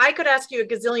 I know I could ask you a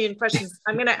gazillion questions.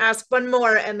 I'm going to ask one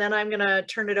more, and then I'm going to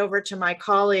turn it over to my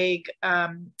colleague,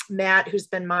 Matt, who's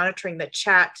been monitoring the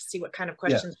chat to see what kind of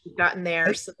questions we've gotten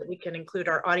there so that we can include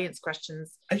our audience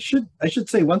questions. I should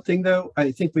say one thing, though.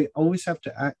 I think we always have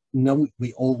to act. No,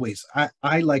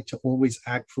 I like to always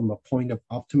act from a point of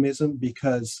optimism,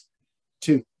 because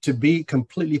to be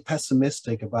completely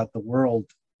pessimistic about the world,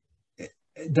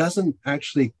 it doesn't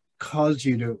actually cause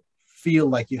you to feel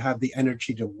like you have the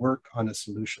energy to work on a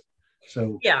solution.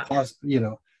 So,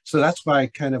 so that's why I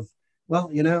kind of,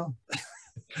 well,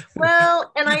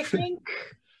 and I think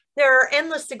there are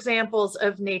endless examples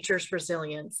of nature's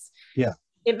resilience. Yeah.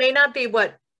 It may not be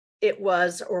what it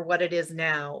was or what it is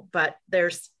now, but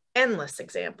there's endless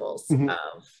examples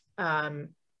of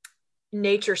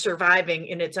nature surviving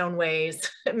in its own ways,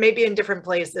 maybe in different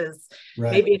places,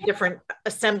 maybe in different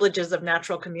assemblages of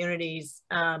natural communities.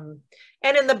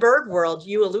 And in the bird world,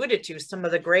 you alluded to some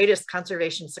of the greatest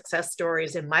conservation success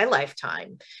stories in my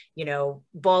lifetime,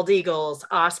 bald eagles,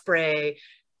 osprey,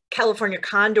 California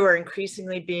condor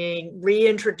increasingly being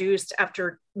reintroduced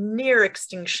after near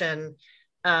extinction.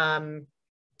 All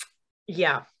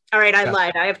right, I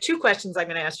lied. I have two questions I'm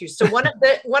going to ask you. So one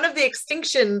of the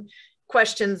extinction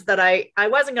questions that I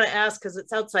wasn't going to ask because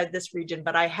it's outside this region,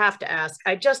 but I have to ask.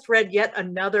 I just read yet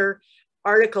another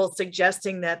article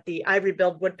suggesting that the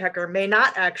ivory-billed woodpecker may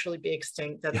not actually be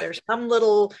extinct, that there's some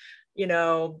little,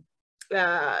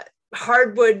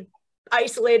 hardwood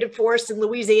isolated forest in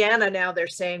Louisiana now, they're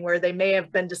saying, where they may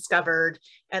have been discovered.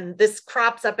 And this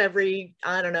crops up every,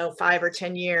 5 or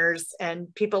 10 years,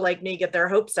 and people like me get their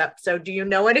hopes up. So do you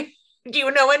know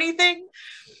anything?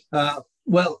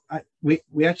 Well, we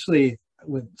actually,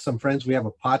 with some friends, we have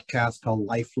a podcast called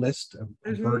Life List,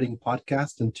 a birding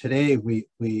podcast. And today we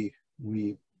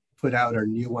put out our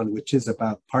new one, which is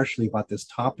partially about this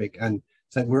topic, and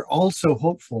said we're also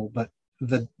hopeful, but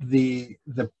the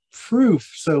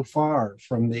proof so far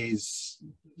from these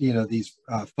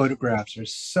photographs are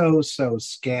so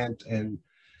scant and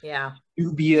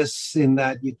dubious in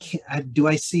that you can't. Do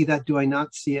I see that? Do I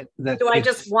not see it? Do I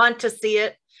just want to see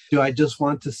it? Do I just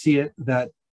want to see it? That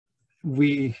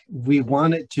we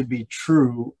want it to be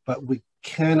true, but we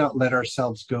cannot let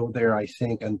ourselves go there, I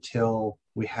think, until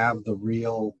we have the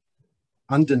real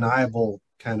undeniable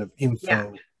kind of info.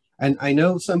 Yeah. And I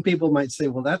know some people might say,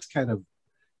 well, that's kind of,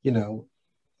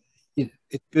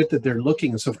 it's good that they're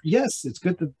looking and so forth. Yes, it's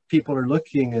good that people are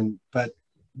looking, but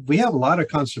we have a lot of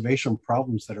conservation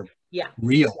problems that are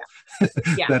real,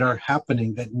 that are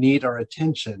happening, that need our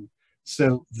attention.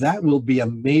 So that will be a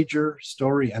major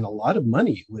story, and a lot of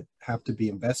money would have to be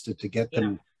invested to get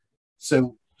them.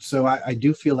 So I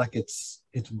do feel like it's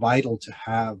vital to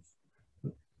have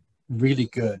really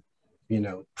good,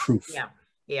 proof.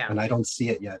 Yeah. And I don't see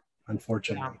it yet,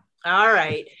 unfortunately. All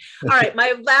right.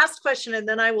 My last question, and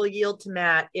then I will yield to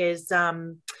Matt, is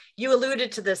you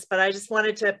alluded to this, but I just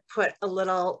wanted to put a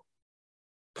little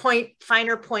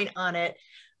finer point on it.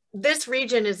 This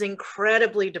region is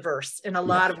incredibly diverse in a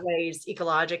lot of ways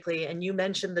ecologically. And you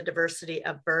mentioned the diversity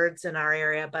of birds in our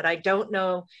area, but I don't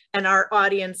know, and our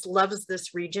audience loves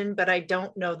this region, but I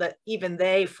don't know that even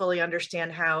they fully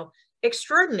understand how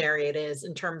extraordinary it is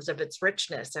in terms of its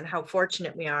richness and how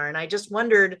fortunate we are. And I just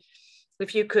wondered,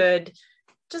 if you could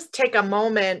just take a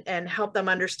moment and help them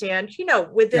understand, you know,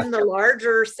 within Yeah. the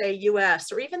larger, say,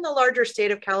 US or even the larger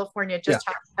state of California, just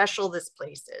how special this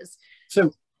place is.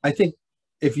 So I think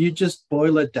if you just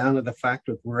boil it down to the fact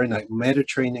that we're in a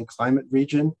Mediterranean climate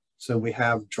region, so we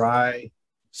have dry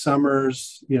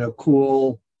summers, you know,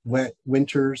 cool, wet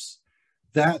winters,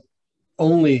 that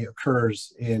only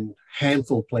occurs in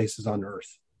handful of places on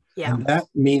Earth. Yeah. And that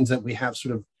means that we have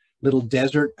sort of little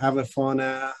desert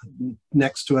avifauna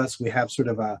next to us. We have sort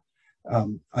of a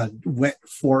wet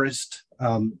forest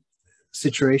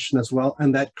situation as well.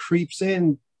 And that creeps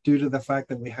in due to the fact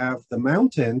that we have the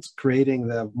mountains creating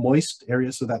the moist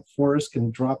areas so that forest can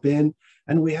drop in.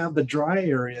 And we have the dry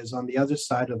areas on the other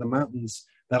side of the mountains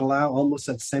that allow almost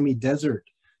that semi-desert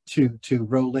to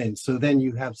roll in. So then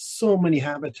you have so many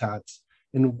habitats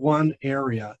in one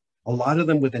area, a lot of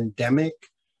them with endemic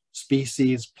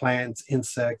species, plants,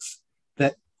 insects,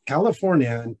 that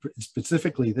California, and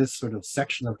specifically this sort of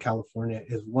section of California,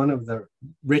 is one of the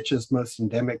richest, most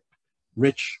endemic,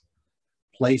 rich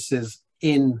places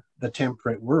in the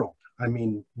temperate world. I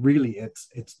mean, really,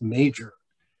 it's major.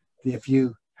 If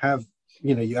you have,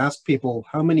 you know, you ask people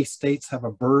how many states have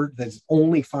a bird that's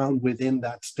only found within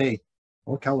that state.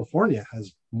 Well, California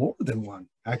has more than one,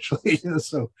 actually.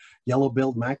 So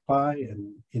yellow-billed magpie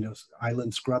and, you know,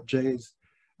 island scrub jays.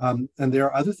 And there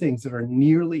are other things that are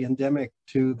nearly endemic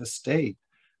to the state,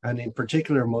 and in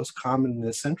particular, most common in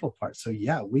the central part. So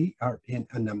yeah, we are in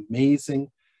an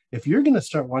amazing, if you're going to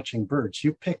start watching birds,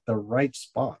 you pick the right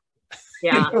spot.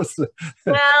 Yeah. You know, so,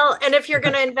 well, and if you're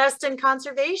going to invest in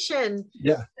conservation,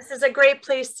 yeah, this is a great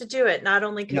place to do it. Not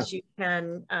only because you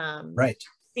can right.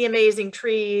 see amazing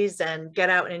trees and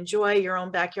get out and enjoy your own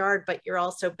backyard, but you're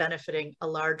also benefiting a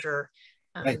larger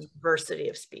diversity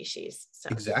of species. So.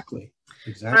 Exactly.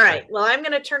 All right. Well, I'm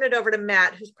going to turn it over to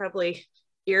Matt, who's probably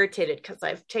irritated because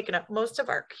I've taken up most of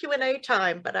our Q&A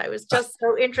time, but I was just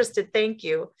so interested. Thank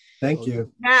you. Thank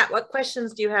you. Matt, what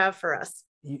questions do you have for us?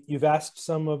 You've asked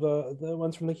some of the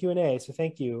ones from the Q&A, so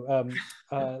thank you.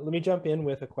 Let me jump in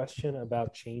with a question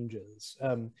about changes.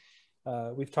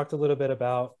 We've talked a little bit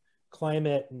about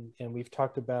climate, and we've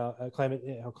talked about climate,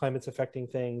 how climate's affecting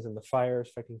things and the fires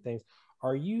affecting things.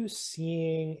 Are you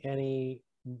seeing any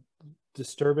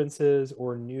disturbances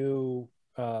or new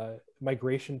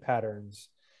migration patterns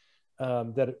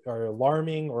that are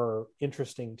alarming or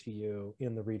interesting to you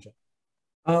in the region?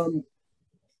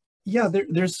 Yeah,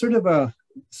 there's sort of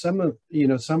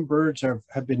some birds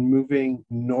have been moving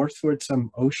northward,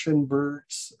 some ocean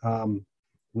birds.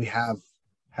 We have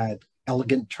had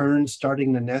elegant terns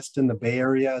starting to nest in the Bay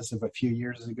Area as of a few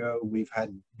years ago. We've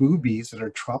had boobies that are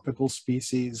tropical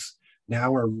species,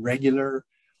 now are regular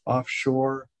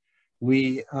offshore.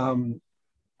 We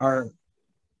are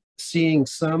seeing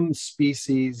some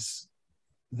species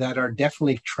that are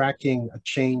definitely tracking a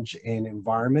change in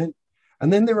environment.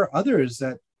 And then there are others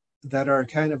that are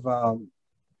kind of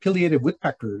pileated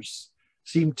woodpeckers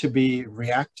seem to be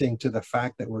reacting to the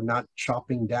fact that we're not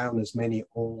chopping down as many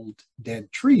old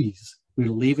dead trees. We're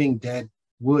leaving dead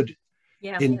wood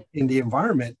in the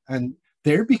environment, and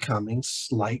they're becoming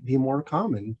slightly more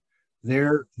common.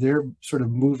 They're sort of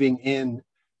moving in.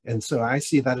 And so I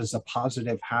see that as a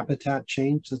positive habitat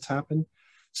change that's happened.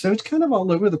 So it's kind of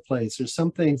all over the place. There's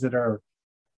some things that are,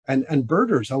 and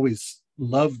birders always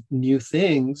love new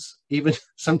things, even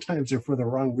sometimes they're for the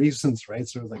wrong reasons, right?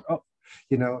 So it's like, oh,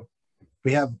 you know,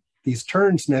 we have these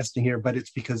terns nesting here, but it's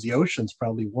because the ocean's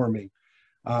probably warming.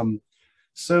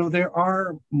 So there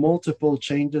are multiple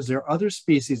changes. There are other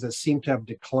species that seem to have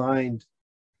declined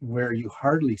where you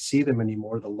hardly see them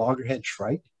anymore. The loggerhead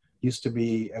shrike used to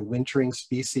be a wintering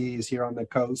species here on the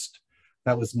coast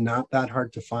that was not that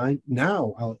hard to find.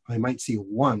 Now I might see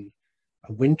one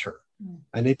a winter,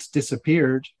 and it's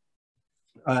disappeared.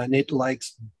 And it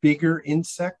likes bigger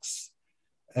insects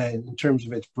in terms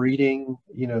of its breeding,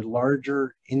 you know,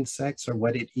 larger insects are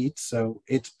what it eats. So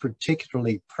it's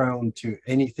particularly prone to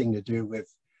anything to do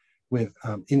with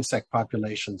insect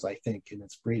populations, I think, in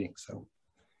its breeding. So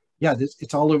yeah,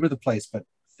 it's all over the place, but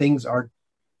things are,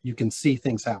 you can see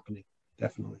things happening,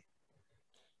 definitely.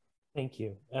 Thank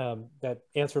you. That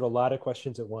answered a lot of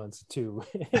questions at once too,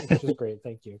 which is great.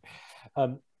 Thank you.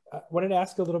 I wanted to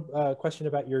ask a little question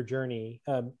about your journey.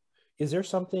 Is there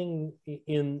something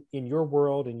in your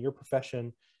world, in your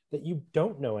profession, that you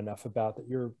don't know enough about, that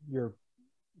you're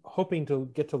hoping to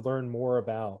get to learn more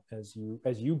about as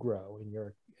you grow in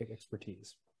your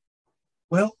expertise?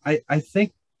 Well, I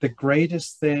think the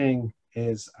greatest thing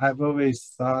is, I've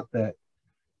always thought that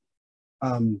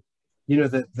you know,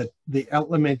 the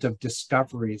element of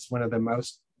discovery is one of the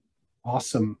most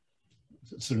awesome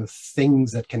sort of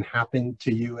things that can happen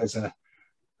to you as a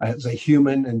as a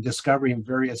human and discovering in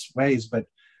various ways. But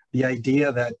the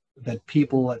idea that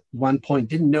people at one point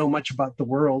didn't know much about the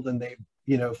world, and they,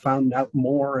 you know, found out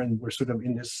more, and we're sort of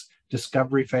in this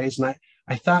discovery phase. And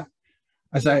I thought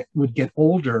as I would get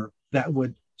older, that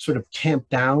would sort of tamp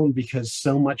down because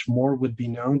so much more would be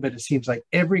known. But it seems like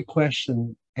every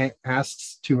question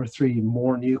asks 2 or 3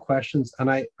 more new questions.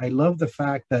 And I love the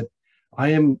fact that I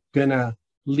am gonna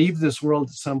leave this world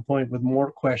at some point with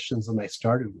more questions than I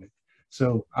started with.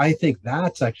 So I think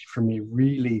that's actually, for me,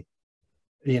 really,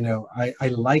 you know, I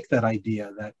like that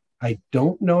idea that I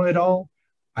don't know it all,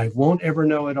 I won't ever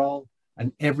know it all,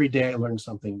 and every day I learn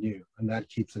something new, and that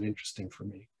keeps it interesting for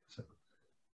me. So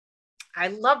I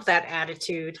love that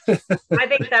attitude. I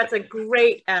think that's a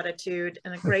great attitude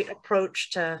and a great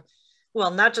approach to,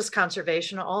 well, not just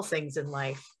conservation, all things in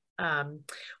life.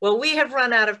 Well, we have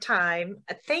run out of time.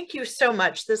 Thank you so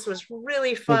much. This was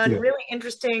really fun, really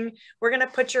interesting. We're going to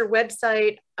put your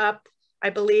website up, I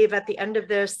believe, at the end of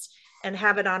this, and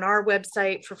have it on our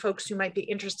website for folks who might be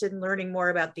interested in learning more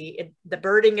about the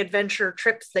birding adventure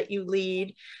trips that you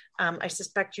lead. I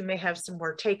suspect you may have some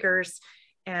more takers.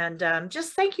 And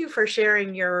just thank you for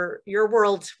sharing your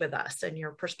world with us and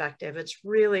your perspective. It's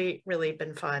really, really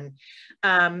been fun.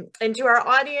 And to our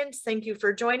audience, thank you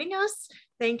for joining us.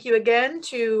 Thank you again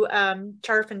to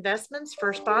Charf Investments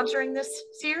for sponsoring this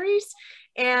series.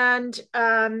 And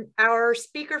our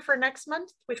speaker for next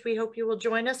month, which we hope you will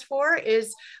join us for,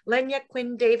 is Lenya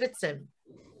Quinn Davidson,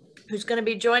 who's going to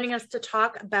be joining us to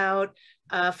talk about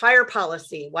fire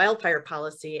policy, wildfire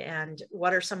policy, and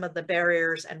what are some of the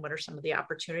barriers and what are some of the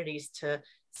opportunities to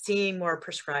seeing more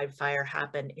prescribed fire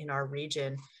happen in our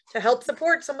region to help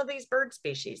support some of these bird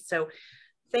species. So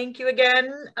thank you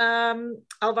again,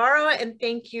 Alvaro, and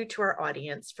thank you to our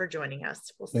audience for joining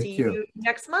us. We'll see you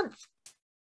next month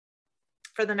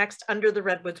for the next Under the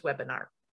Redwoods webinar.